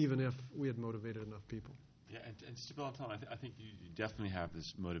 even if we had motivated enough people. Yeah, and to build on Tom, I think you definitely have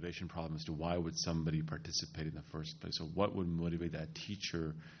this motivation problem as to why would somebody participate in the first place. So what would motivate that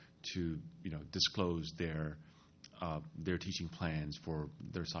teacher to, disclose their teaching plans for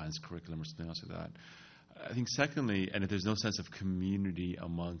their science curriculum or something else like that? I think secondly, and if there's no sense of community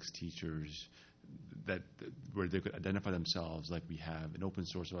amongst teachers where they could identify themselves like we have in open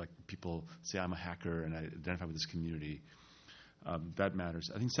source, or like people say I'm a hacker and I identify with this community, that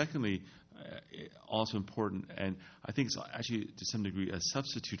matters. I think secondly, also important, and I think it's actually to some degree a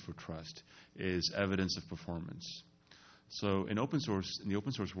substitute for trust, is evidence of performance. So in the open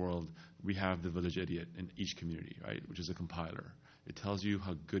source world, we have the village idiot in each community, right, which is a compiler. It tells you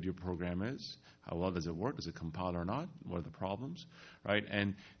how good your program is, how well does it work, does it compile or not, what are the problems, right?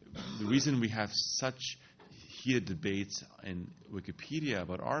 And the reason we have such heated debates in Wikipedia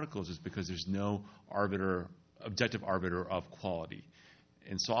about articles is because there's no objective arbiter of quality.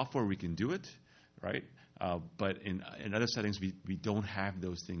 In software, we can do it, right? But in other settings, we don't have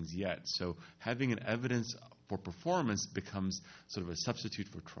those things yet. So having an evidence for performance becomes sort of a substitute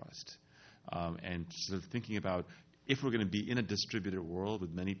for trust. And sort of thinking about if we're going to be in a distributed world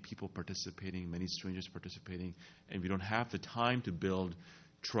with many people participating, many strangers participating, and we don't have the time to build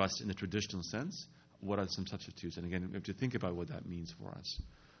trust in the traditional sense, what are some substitutes? And again, we have to think about what that means for us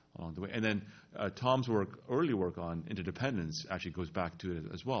along the way. And then Tom's early work on interdependence actually goes back to it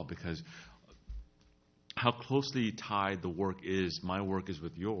as well, because how closely tied the work is, my work is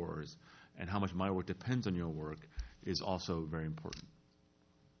with yours, and how much my work depends on your work is also very important.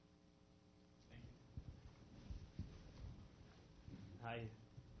 Thank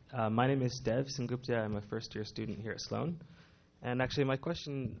My name is Dev Sengupta. I'm a first-year student here at Sloan. And actually, my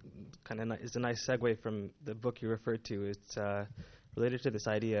question is a nice segue from the book you referred to. It's related to this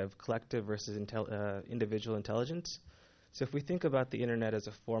idea of collective versus individual intelligence. So if we think about the internet as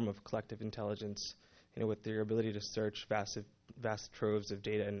a form of collective intelligence, with your ability to search vast troves of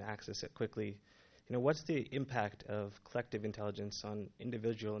data and access it quickly, what's the impact of collective intelligence on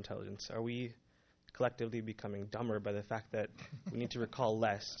individual intelligence? Are we collectively becoming dumber by the fact that we need to recall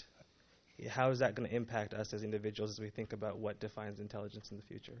less? How is that going to impact us as individuals as we think about what defines intelligence in the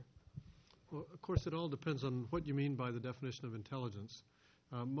future? Well, of course, it all depends on what you mean by the definition of intelligence.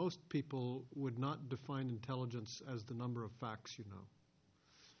 Most people would not define intelligence as the number of facts you know.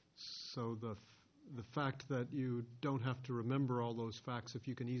 So the fact that you don't have to remember all those facts if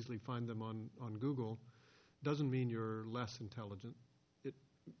you can easily find them on Google doesn't mean you're less intelligent. It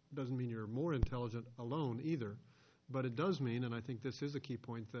doesn't mean you're more intelligent alone either. But it does mean, and I think this is a key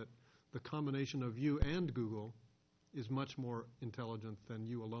point, that the combination of you and Google is much more intelligent than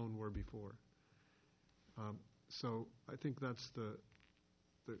you alone were before. So I think that's the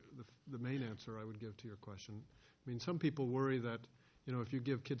main answer I would give to your question. I mean, some people worry that, if you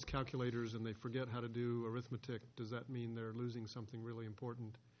give kids calculators and they forget how to do arithmetic, does that mean they're losing something really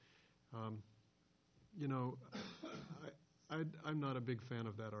important? I'm not a big fan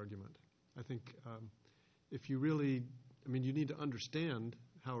of that argument. I think if you really, you need to understand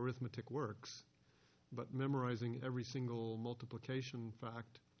how arithmetic works, but memorizing every single multiplication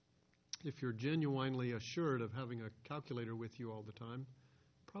fact, if you're genuinely assured of having a calculator with you all the time,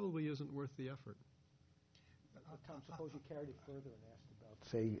 probably isn't worth the effort. Tom, suppose you carried it further and asked about,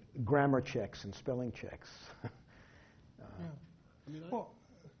 say, grammar checks and spelling checks.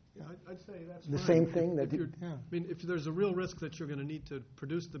 I'd say that's the fine. Same thing. If there's a real risk that you're going to need to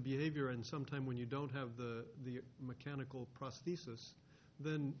produce the behavior and sometime when you don't have the mechanical prosthesis,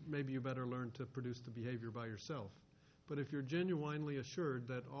 then maybe you better learn to produce the behavior by yourself. But if you're genuinely assured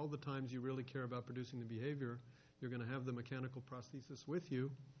that all the times you really care about producing the behavior, you're going to have the mechanical prosthesis with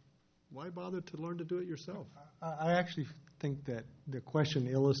you, why bother to learn to do it yourself? I actually think that the question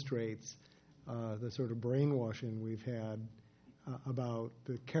illustrates the sort of brainwashing we've had about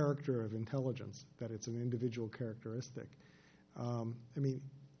the character of intelligence, that it's an individual characteristic.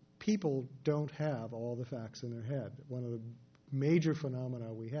 People don't have all the facts in their head. One of the major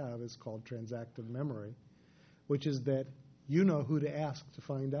phenomena we have is called transactive memory, which is that you know who to ask to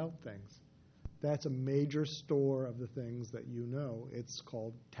find out things. That's a major store of the things that you know. It's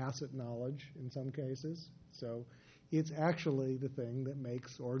called tacit knowledge in some cases. So it's actually the thing that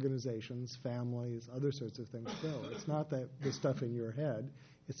makes organizations, families, other sorts of things go. It's not that the stuff in your head.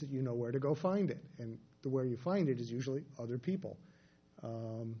 It's that you know where to go find it. And the where you find it is usually other people.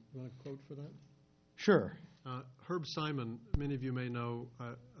 You want a quote for that? Sure. Herb Simon, many of you may know,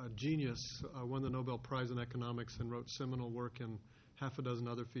 a genius, won the Nobel Prize in Economics and wrote seminal work in half a dozen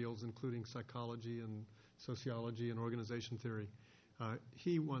other fields, including psychology and sociology and organization theory.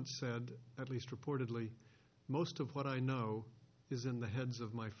 He once said, at least reportedly, most of what I know is in the heads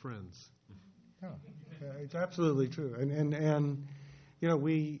of my friends. Yeah, it's absolutely true. And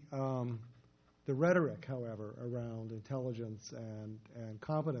the rhetoric, however, around intelligence and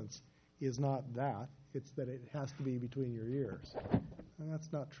competence is not that. It's that it has to be between your ears. And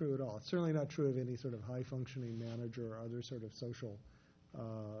that's not true at all. It's certainly not true of any sort of high-functioning manager or other sort of socially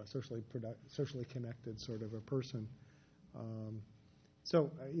connected sort of a person.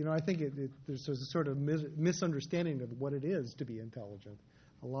 I think there's a sort of misunderstanding of what it is to be intelligent.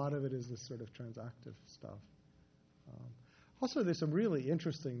 A lot of it is this sort of transactive stuff. Also, there's some really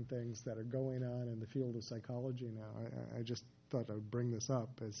interesting things that are going on in the field of psychology now. I just thought I would bring this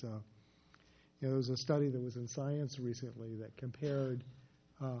up. There was a study that was in Science recently that compared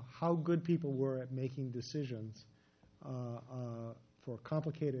how good people were at making decisions for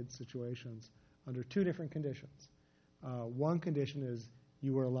complicated situations under two different conditions. One condition is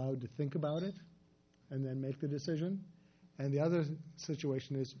you were allowed to think about it and then make the decision. And the other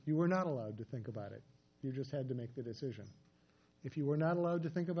situation is you were not allowed to think about it. You just had to make the decision. If you were not allowed to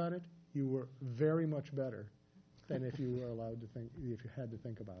think about it, you were very much better than if you were allowed to think, if you had to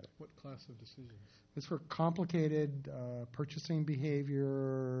think about it. What class of decisions? It's for complicated purchasing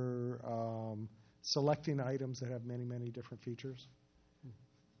behavior, selecting items that have many, many different features.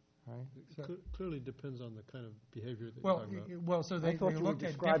 Right? It clearly depends on the kind of behavior that you're talking about. Well, so they looked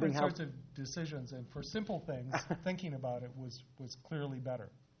at different sorts of decisions, and for simple things, thinking about it was clearly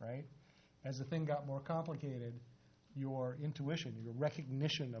better, right? As the thing got more complicated, your intuition, your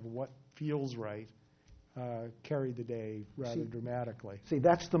recognition of what feels right carried the day rather dramatically. See,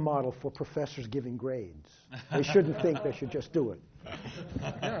 that's the model for professors giving grades. They shouldn't think they should just do it.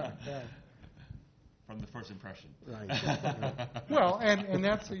 Yeah. From the first impression. Right. Well, and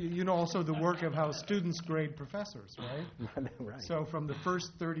that's also the work of how students grade professors, right? Right. So from the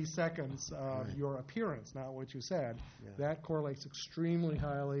first 30 seconds of your appearance, not what you said, that correlates extremely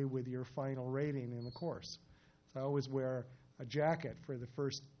highly with your final rating in the course. So I always wear a jacket for the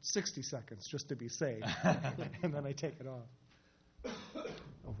first 60 seconds just to be safe, and then I take it off. Over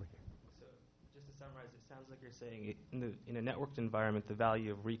here. So just to summarize, it sounds like you're saying in a networked environment, the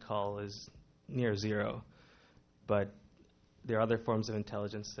value of recall is near zero, but there are other forms of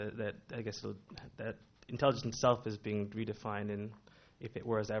intelligence that I guess that intelligence itself is being redefined, and if it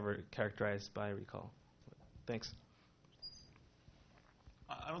were as ever characterized by recall. Thanks.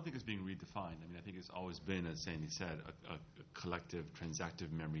 I don't think it's being redefined. I mean, I think it's always been, as Sandy said, a collective transactive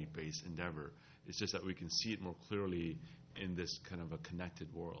memory-based endeavor. It's just that we can see it more clearly in this kind of a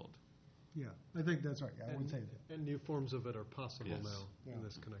connected world. Yeah, I think that's right. I would say that. And new forms of it are possible Yes. now in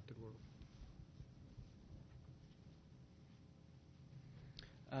this connected world.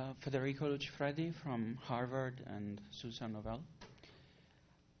 Federico Lucifredi from Harvard and Susan Novell.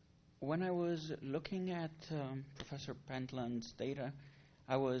 When I was looking at Professor Pentland's data,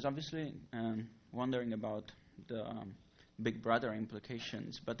 I was obviously wondering about the Big Brother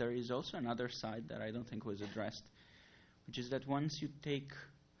implications, but there is also another side that I don't think was addressed, which is that once you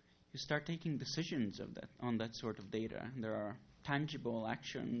start taking decisions on that sort of data, there are tangible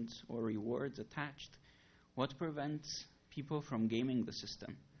actions or rewards attached. What prevents people from gaming the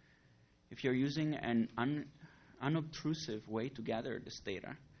system? If you're using an unobtrusive way to gather this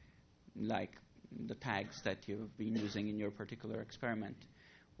data, like the tags that you've been using in your particular experiment,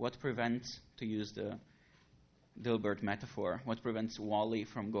 what prevents, to use the Dilbert metaphor, what prevents Wally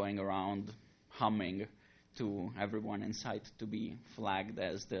from going around humming to everyone in sight to be flagged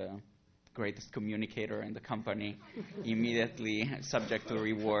as the greatest communicator in the company, immediately subject to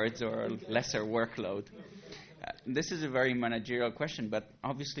rewards or lesser workload? This is a very managerial question, but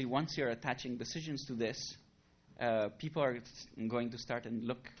obviously once you're attaching decisions to this, people are going to start and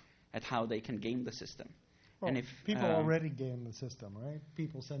look at how they can game the system. Well, and if people already game the system, right?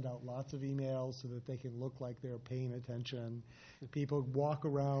 People send out lots of emails so that they can look like they're paying attention. People walk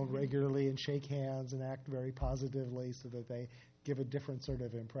around regularly and shake hands and act very positively so that they give a different sort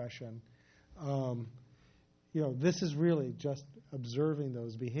of impression. This is really just observing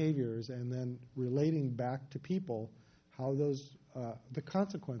those behaviors and then relating back to people how the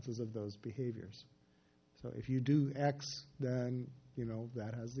consequences of those behaviors. So if you do X, then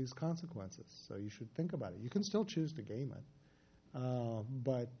that has these consequences. So you should think about it. You can still choose to game it,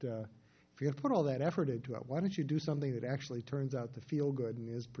 but if you're going to put all that effort into it, why don't you do something that actually turns out to feel good and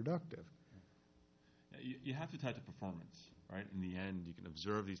is productive? You have to tie it to performance, right? In the end, you can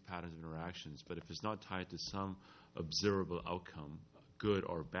observe these patterns of interactions, but if it's not tied to some observable outcome, good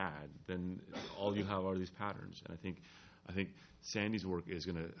or bad, then all you have are these patterns. And I think Sandy's work is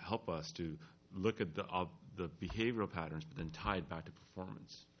going to help us to look at the behavioral patterns, but then tie it back to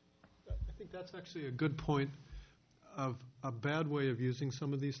performance. I think that's actually a good point of a bad way of using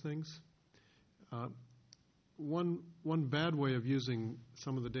some of these things. One bad way of using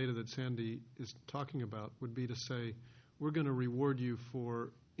some of the data that Sandy is talking about would be to say, we're going to reward you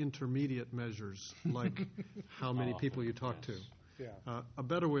for intermediate measures, like how many people you talk to. Yeah. A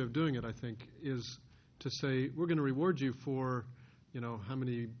better way of doing it, I think, is to say, we're going to reward you for, how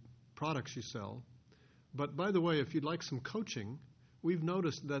many products you sell. But by the way, if you'd like some coaching, we've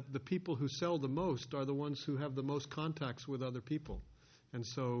noticed that the people who sell the most are the ones who have the most contacts with other people. And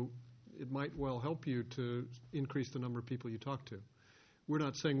so it might well help you to increase the number of people you talk to. We're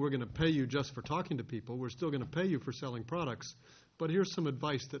not saying we're going to pay you just for talking to people. We're still going to pay you for selling products. But here's some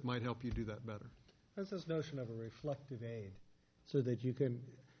advice that might help you do that better. That's this notion of a reflective aid, so that you can.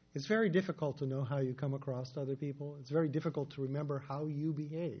 It's very difficult to know how you come across to other people. It's very difficult to remember how you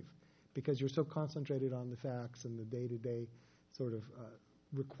behave, because you're so concentrated on the facts and the day-to-day sort of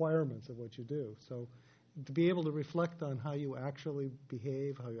requirements of what you do. So to be able to reflect on how you actually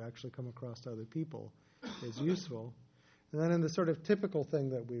behave, how you actually come across to other people is useful. And then in the sort of typical thing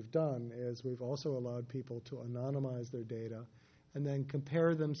that we've done is we've also allowed people to anonymize their data and then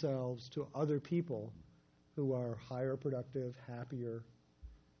compare themselves to other people who are higher productive, happier,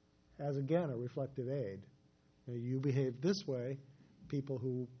 as, again, a reflective aid. You behave this way, people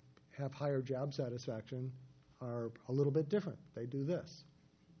who have higher job satisfaction are a little bit different. They do this.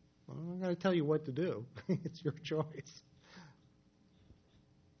 Well, I'm not going to tell you what to do. It's your choice.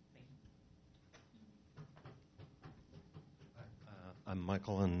 I'm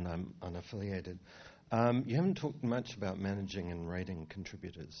Michael, and I'm unaffiliated. You haven't talked much about managing and rating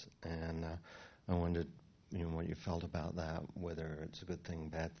contributors, and I wondered, what you felt about that, whether it's a good thing,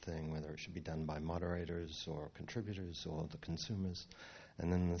 bad thing, whether it should be done by moderators or contributors or the consumers.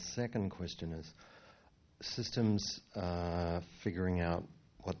 And then the second question is systems figuring out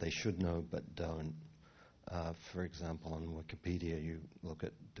what they should know but don't. For example, on Wikipedia, you look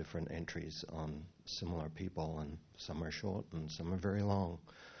at different entries on similar people, and some are short and some are very long,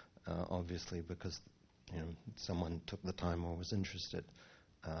 obviously because someone took the time or was interested.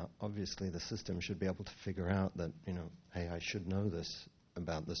 Obviously, the system should be able to figure out that, hey, I should know this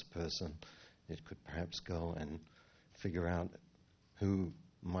about this person. It could perhaps go and figure out who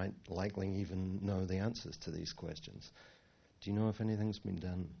might likely even know the answers to these questions. Do you know if anything's been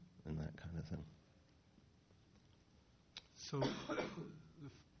done in that kind of thing? So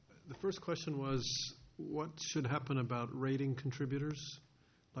the first question was, what should happen about rating contributors?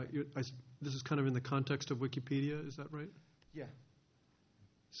 This is kind of in the context of Wikipedia, is that right? Yeah.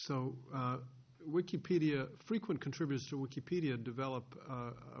 So Wikipedia, frequent contributors to Wikipedia develop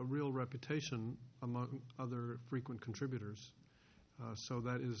a real reputation among other frequent contributors. So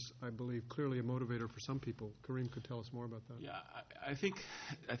that is, I believe, clearly a motivator for some people. Kareem could tell us more about that. Yeah, I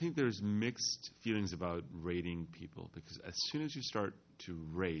think there's mixed feelings about rating people, because as soon as you start to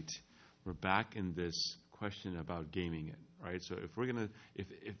rate, we're back in this question about gaming it, right? So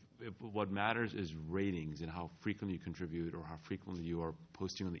if what matters is ratings and how frequently you contribute or how frequently you are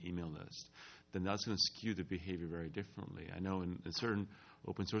posting on the email list, then that's going to skew the behavior very differently. I know in certain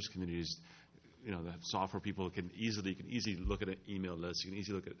open source communities, the software people can easily look at an email list. You can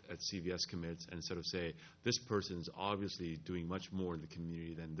easily look at CVS commits and sort of say, this person is obviously doing much more in the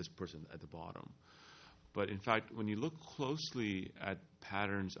community than this person at the bottom. But in fact, when you look closely at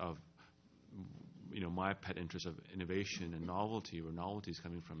patterns of my pet interest of innovation and novelty, where novelty is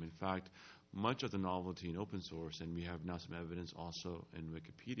coming from. In fact, much of the novelty in open source, and we have now some evidence also in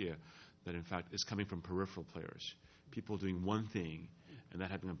Wikipedia, that in fact is coming from peripheral players, people doing one thing and that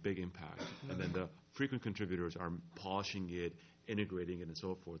having a big impact. And then the frequent contributors are polishing it, integrating it, and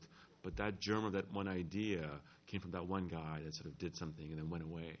so forth. But that germ of that one idea came from that one guy that sort of did something and then went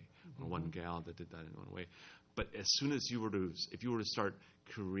away, or one gal that did that and went away. But as soon as if you were to start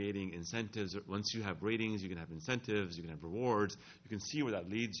creating incentives, once you have ratings, you can have incentives, you can have rewards, you can see where that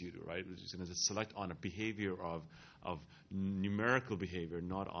leads you to, right? You're just going to select on a behavior of numerical behavior,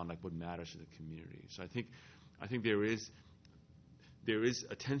 not on what matters to the community. So I think there is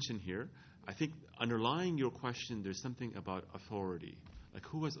a tension here. I think underlying your question, there's something about authority. Like,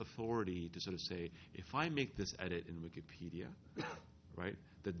 who has authority to sort of say, if I make this edit in Wikipedia, right,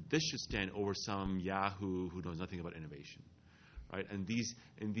 that this should stand over some Yahoo who knows nothing about innovation, right? And these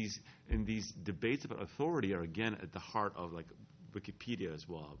debates about authority are again at the heart of Wikipedia as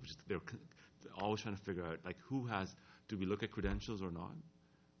well, which is they're always trying to figure out do we look at credentials or not?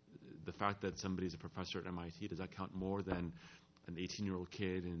 The fact that somebody is a professor at MIT, does that count more than an 18-year-old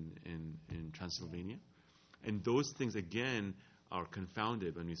kid in Transylvania? And those things again are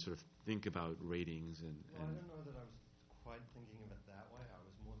confounded when we sort of think about ratings and I don't know that I was quite thinking of it that way. I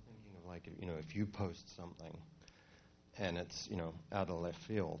was more thinking of if you post something and it's, out of left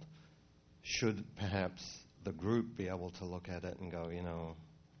field, should perhaps the group be able to look at it and go, and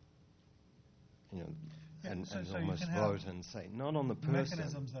almost vote and say, not on the person.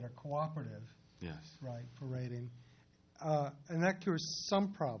 Mechanisms that are cooperative, yes, right, for rating. And that cures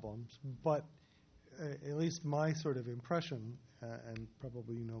some problems, but at least my sort of impression, and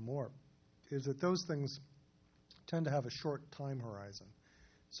probably you know more, is that those things tend to have a short time horizon.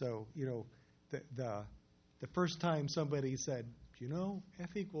 So, the first time somebody said,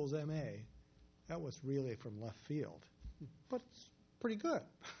 F equals MA, that was really from left field. But it's pretty good,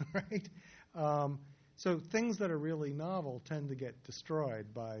 right? So things that are really novel tend to get destroyed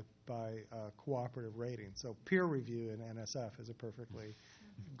by cooperative rating. So peer review in NSF is a perfectly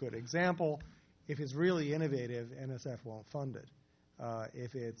good example. If it's really innovative, NSF won't fund it.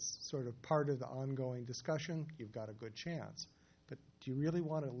 If it's sort of part of the ongoing discussion, you've got a good chance. But do you really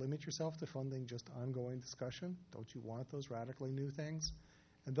want to limit yourself to funding just ongoing discussion? Don't you want those radically new things?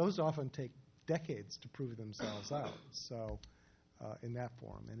 And those often take decades to prove themselves out. So in that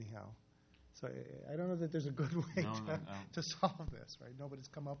form, anyhow. So I don't know that there's a good way to solve this, right? Nobody's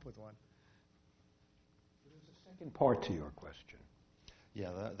come up with one. There's a second part to your question. Yeah,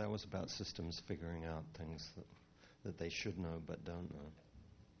 that was about systems figuring out things that they should know but don't know.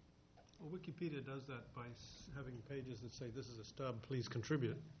 Well, Wikipedia does that by having pages that say, this is a stub, please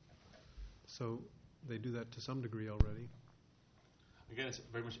contribute. So they do that to some degree already. Again, it's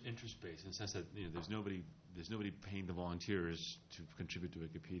very much interest-based in the sense that there's nobody there's nobody paying the volunteers to contribute to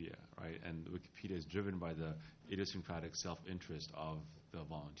Wikipedia, right? And Wikipedia is driven by the idiosyncratic self-interest of the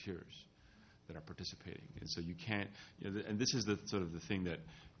volunteers that are participating. And so you can't, and this is the sort of the thing that,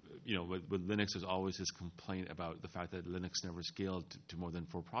 with Linux, there's always this complaint about the fact that Linux never scaled to more than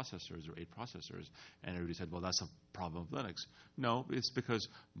 4 processors or 8 processors. And everybody said, well, that's a problem of Linux. No, it's because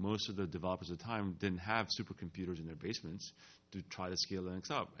most of the developers at the time didn't have supercomputers in their basements to try to scale Linux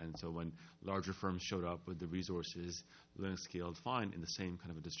up. And so when larger firms showed up with the resources, Linux scaled fine in the same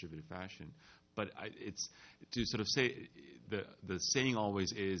kind of a distributed fashion. But it's to sort of say, the saying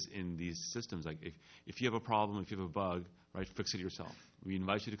always is in these systems, like if you have a problem, if you have a bug, right, fix it yourself. We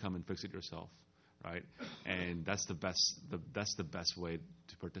invite you to come and fix it yourself, right? And that's the best way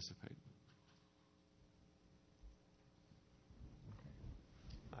to participate.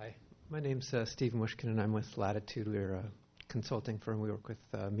 Hi, my name's Steve Mushkin, and I'm with Latitude. We're a consulting firm. We work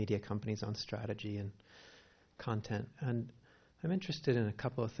with media companies on strategy and content. And I'm interested in a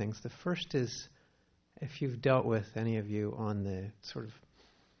couple of things. The first is if you've dealt with, any of you, on the sort of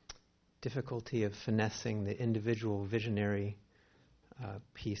difficulty of finessing the individual visionary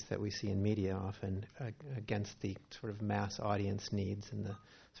piece that we see in media often against the sort of mass audience needs and the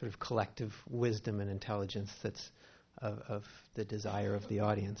sort of collective wisdom and intelligence that's of the desire of the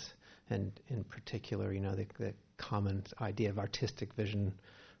audience. And in particular, the common idea of artistic vision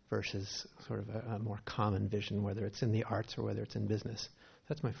versus sort of a more common vision, whether it's in the arts or whether it's in business.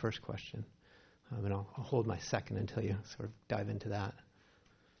 That's my first question. And I'll hold my second until you sort of dive into that.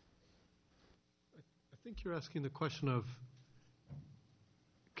 I think you're asking the question of,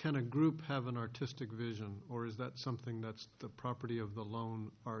 can a group have an artistic vision, or is that something that's the property of the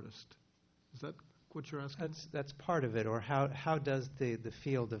lone artist? Is that what you're asking? That's part of it. Or how does the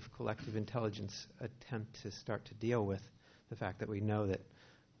field of collective intelligence attempt to start to deal with the fact that we know that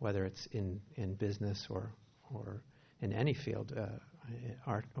whether it's in business or in any field,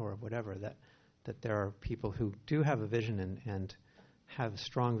 art or whatever, that there are people who do have a vision and have a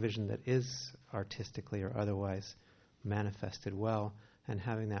strong vision that is artistically or otherwise manifested well, and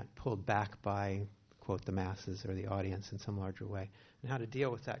having that pulled back by, quote, the masses or the audience in some larger way, and how to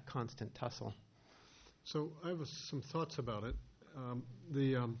deal with that constant tussle. So I have some thoughts about it.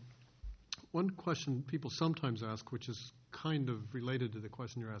 One question people sometimes ask, which is kind of related to the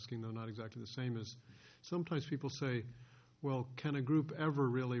question you're asking, though not exactly the same, is sometimes people say, well, can a group ever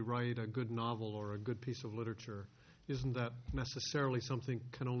really write a good novel or a good piece of literature? Isn't that necessarily something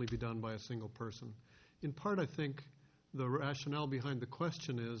can only be done by a single person? In part, I think the rationale behind the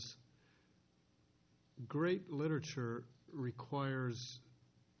question is great literature requires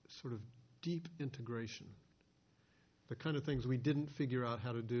sort of deep integration. The kind of things we didn't figure out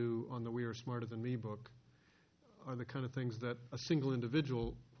how to do on the We Are Smarter Than Me book are the kind of things that a single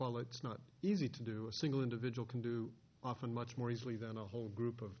individual, while it's not easy to do, a single individual can do often much more easily than a whole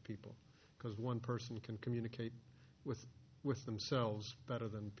group of people, because one person can communicate with themselves better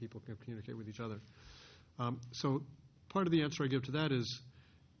than people can communicate with each other. So part of the answer I give to that is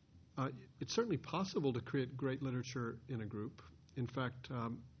it's certainly possible to create great literature in a group. In fact,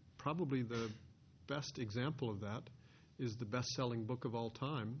 probably the best example of that is the best-selling book of all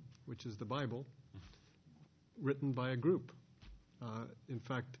time, which is the Bible, written by a group. In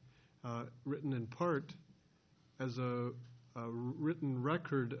fact, written in part as a written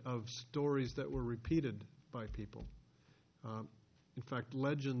record of stories that were repeated by people. In fact,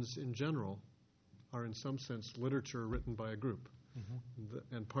 legends in general are in some sense literature written by a group.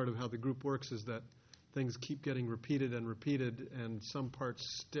 Mm-hmm. And part of how the group works is that things keep getting repeated, and some parts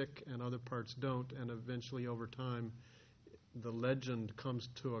stick and other parts don't, and eventually over time the legend comes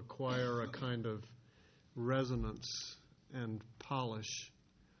to acquire a kind of resonance and polish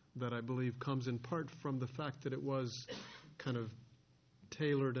that I believe comes in part from the fact that it was kind of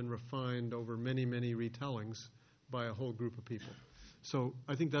tailored and refined over many, many retellings by a whole group of people. So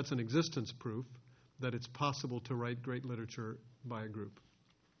I think that's an existence proof that it's possible to write great literature by a group.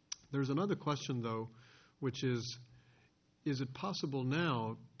 There's another question, though, which is it possible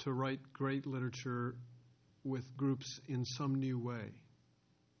now to write great literature with groups in some new way?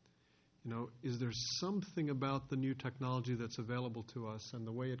 Is there something about the new technology that's available to us and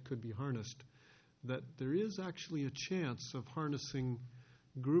the way it could be harnessed that there is actually a chance of harnessing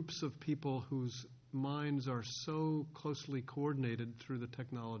groups of people whose minds are so closely coordinated through the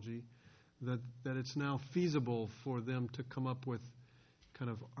technology that it's now feasible for them to come up with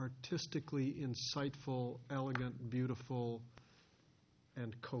kind of artistically insightful, elegant, beautiful,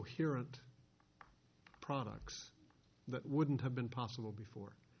 and coherent products that wouldn't have been possible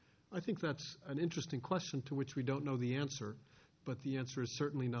before? I think that's an interesting question to which we don't know the answer, but the answer is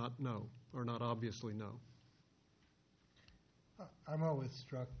certainly not no, or not obviously no. I'm always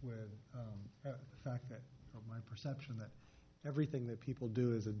struck with the fact that, or my perception that everything that people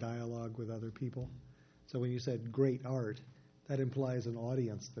do is a dialogue with other people. So when you said great art, that implies an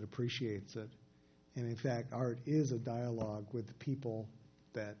audience that appreciates it. And in fact, art is a dialogue with the people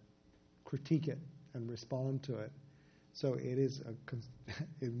that critique it and respond to it. So it is,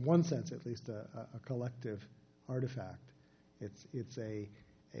 in one sense at least, a collective artifact. It's a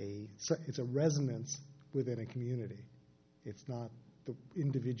resonance within a community. It's not the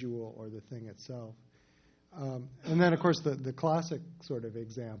individual or the thing itself. And then, of course, the classic sort of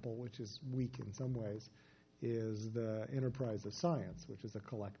example, which is weak in some ways, is the enterprise of science, which is a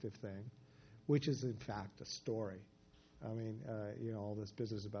collective thing, which is in fact a story. I mean, all this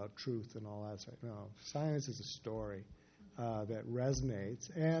business about truth and all that. No, science is a story that resonates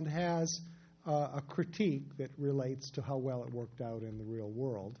and has a critique that relates to how well it worked out in the real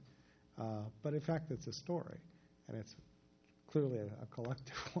world. But in fact, it's a story, and it's clearly a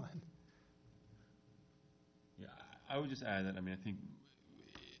collective one. Yeah, I would just add that, I think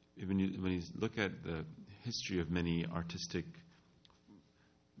when you look at the history of many artistic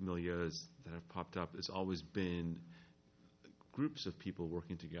milieus that have popped up, it's always been groups of people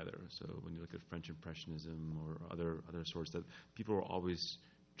working together. So when you look at French Impressionism or other sorts, that people are always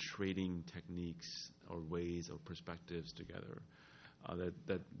trading techniques or ways or perspectives together.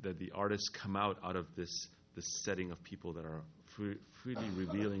 That the artists come out of this setting of people that are freely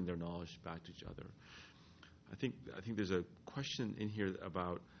revealing their knowledge back to each other. I think there's a question in here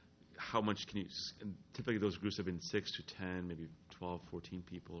about how much can you, and typically those groups have been 6 to 10, maybe 12, 14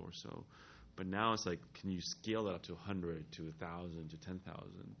 people or so. But now it's like, can you scale that up to 100, to 1,000, to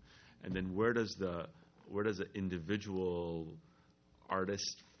 10,000? And then where does the individual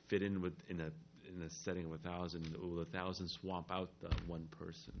artist fit in a setting of 1,000? Will 1,000 swamp out the one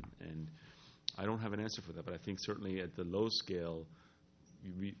person? And I don't have an answer for that, but I think certainly at the low scale,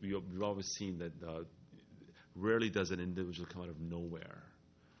 we've always seen that rarely does an individual come out of nowhere.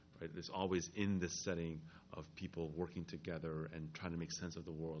 Right? It's always in this setting of people working together and trying to make sense of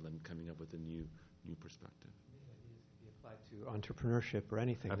the world and coming up with a new perspective. It can be applied to entrepreneurship or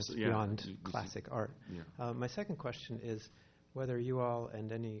anything that's beyond classic art. Yeah. My second question is whether you all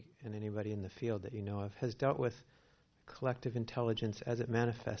and anybody in the field that you know of has dealt with collective intelligence as it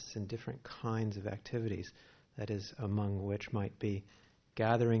manifests in different kinds of activities, that is, among which might be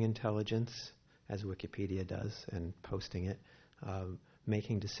gathering intelligence, as Wikipedia does, and posting it,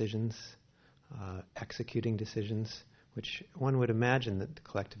 making decisions, executing decisions, which one would imagine that the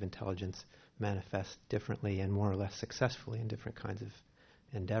collective intelligence manifests differently and more or less successfully in different kinds of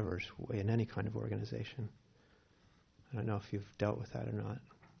endeavors in any kind of organization. I don't know if you've dealt with that or not.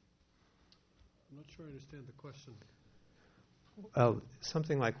 I'm not sure I understand the question.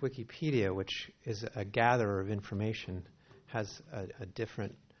 Something like Wikipedia, which is a gatherer of information, has a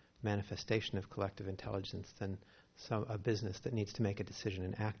different manifestation of collective intelligence than a business that needs to make a decision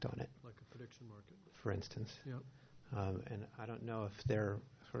and act on it. Like a prediction market. For instance. Yep. And I don't know if there are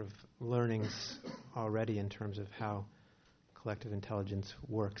sort of learnings already in terms of how collective intelligence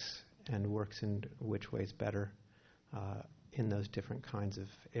works and works in which ways better in those different kinds of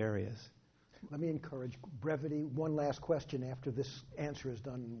areas. Let me encourage brevity. One last question after this answer is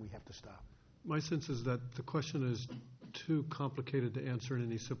done, and we have to stop. My sense is that the question is too complicated to answer in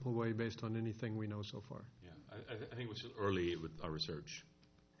any simple way based on anything we know so far. Yeah, I think we're still early with our research.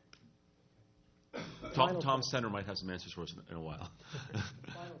 Tom Center might have some answers for us in a while.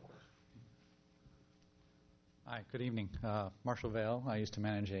 Final question. Hi, good evening. Marshall Vail. I used to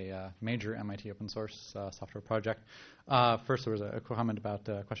manage a major MIT open source software project. First, there was a comment about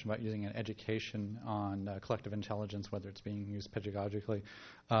a question about using an education on collective intelligence, whether it's being used pedagogically.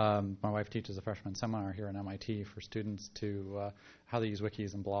 My wife teaches a freshman seminar here at MIT for students to how they use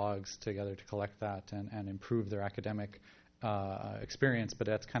wikis and blogs together to collect that and improve their academic experience. But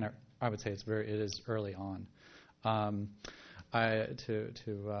that's kind of, I would say, it is early on. To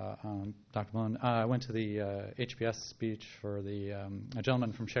Dr. Malone, I went to the HBS speech for a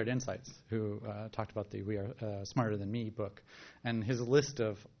gentleman from Shared Insights who talked about the We Are Smarter Than Me book, and his list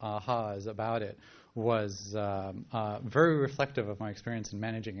of ahas about it was very reflective of my experience in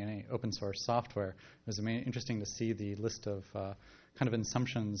managing any open source software. It was interesting to see the list of kind of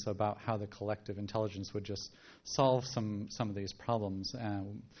assumptions about how the collective intelligence would just solve some of these problems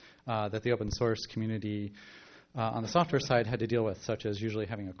that the open source community on the software side had to deal with, such as usually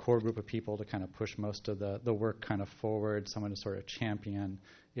having a core group of people to kind of push most of the work kind of forward, someone to sort of champion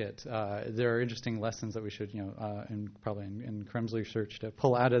it. There are interesting lessons that we should, probably in Karim's research, to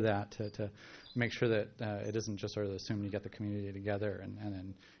pull out of that to make sure that it isn't just sort of assume you get the community together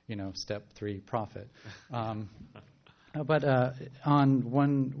and then, step 3, profit. But on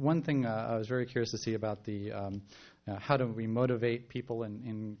one thing I was very curious to see about the how do we motivate people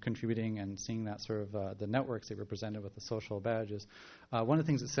in contributing and seeing that sort of the networks they represented with the social badges. One of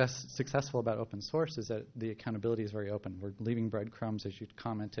the things that's successful about open source is that the accountability is very open. We're leaving breadcrumbs, as you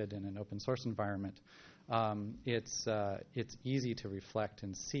commented, in an open source environment. It's easy to reflect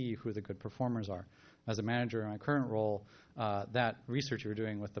and see who the good performers are. As a manager in my current role, that research you were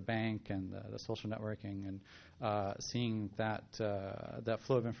doing with the bank and the social networking and seeing that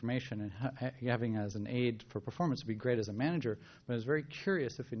flow of information and having as an aid for performance would be great as a manager. But I was very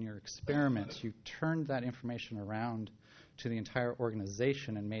curious if in your experiments you turned that information around to the entire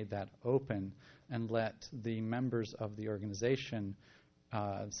organization and made that open and let the members of the organization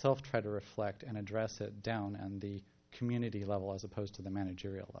themselves try to reflect and address it down on the community level as opposed to the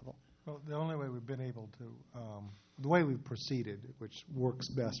managerial level. Well, the only way we've been able to, the way we've proceeded, which works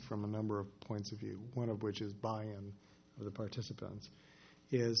best from a number of points of view, one of which is buy-in of the participants,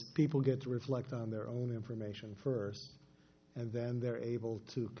 is people get to reflect on their own information first, and then they're able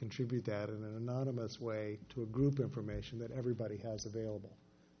to contribute that in an anonymous way to a group information that everybody has available.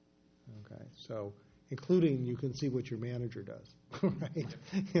 Okay, so including you can see what your manager does, right?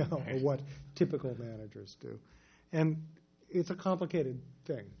 You know, or what typical managers do, and it's a complicated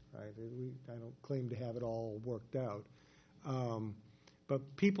thing, right? I don't claim to have it all worked out.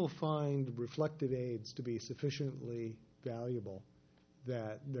 But people find reflective aids to be sufficiently valuable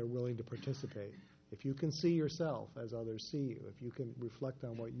that they're willing to participate. If you can see yourself as others see you, if you can reflect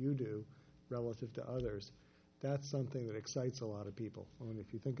on what you do relative to others, that's something that excites a lot of people, I mean,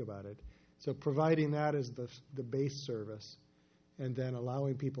 if you think about it. So providing that as the base service and then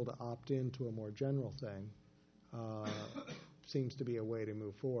allowing people to opt into a more general thing seems to be a way to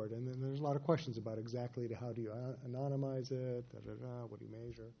move forward. And then there's a lot of questions about exactly how do you anonymize it, what do you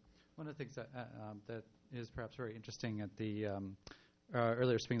measure? One of the things that is perhaps very interesting at the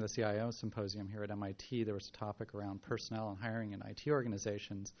earlier speaking of the CIO symposium here at MIT, there was a topic around personnel and hiring in IT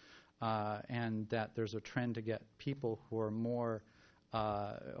organizations, and that there's a trend to get people who are more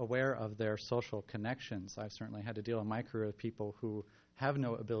aware of their social connections. I've certainly had to deal in my career with people who have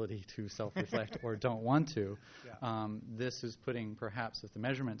no ability to self-reflect or don't want to. Yeah. This is putting, perhaps, if the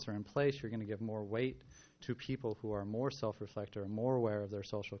measurements are in place, you're going to give more weight to people who are more self-reflective or more aware of their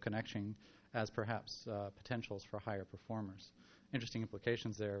social connection as perhaps potentials for higher performers. Interesting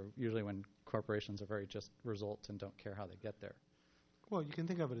implications there, usually when corporations are very just results and don't care how they get there. Well, you can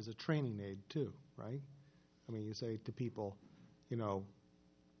think of it as a training aid, too, right? I mean, you say to people, you know,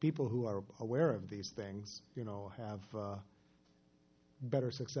 people who are aware of these things, you know, have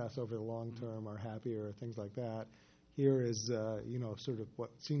better success over the long term, are happier, things like that. Here is, you know, sort of what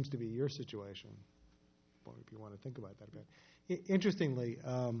seems to be your situation, well, if you want to think about that a bit. Interestingly,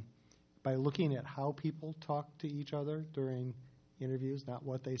 by looking at how people talk to each other during interviews, not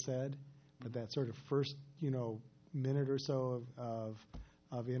what they said, but that sort of first, you know, minute or so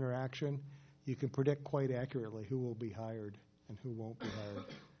of interaction, you can predict quite accurately who will be hired and who won't be hired.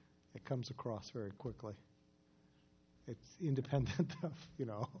 It comes across very quickly. It's independent of, you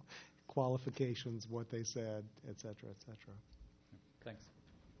know, qualifications, what they said, et cetera, et cetera. Thanks.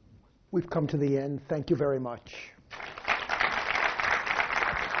 We've come to the end. Thank you very much.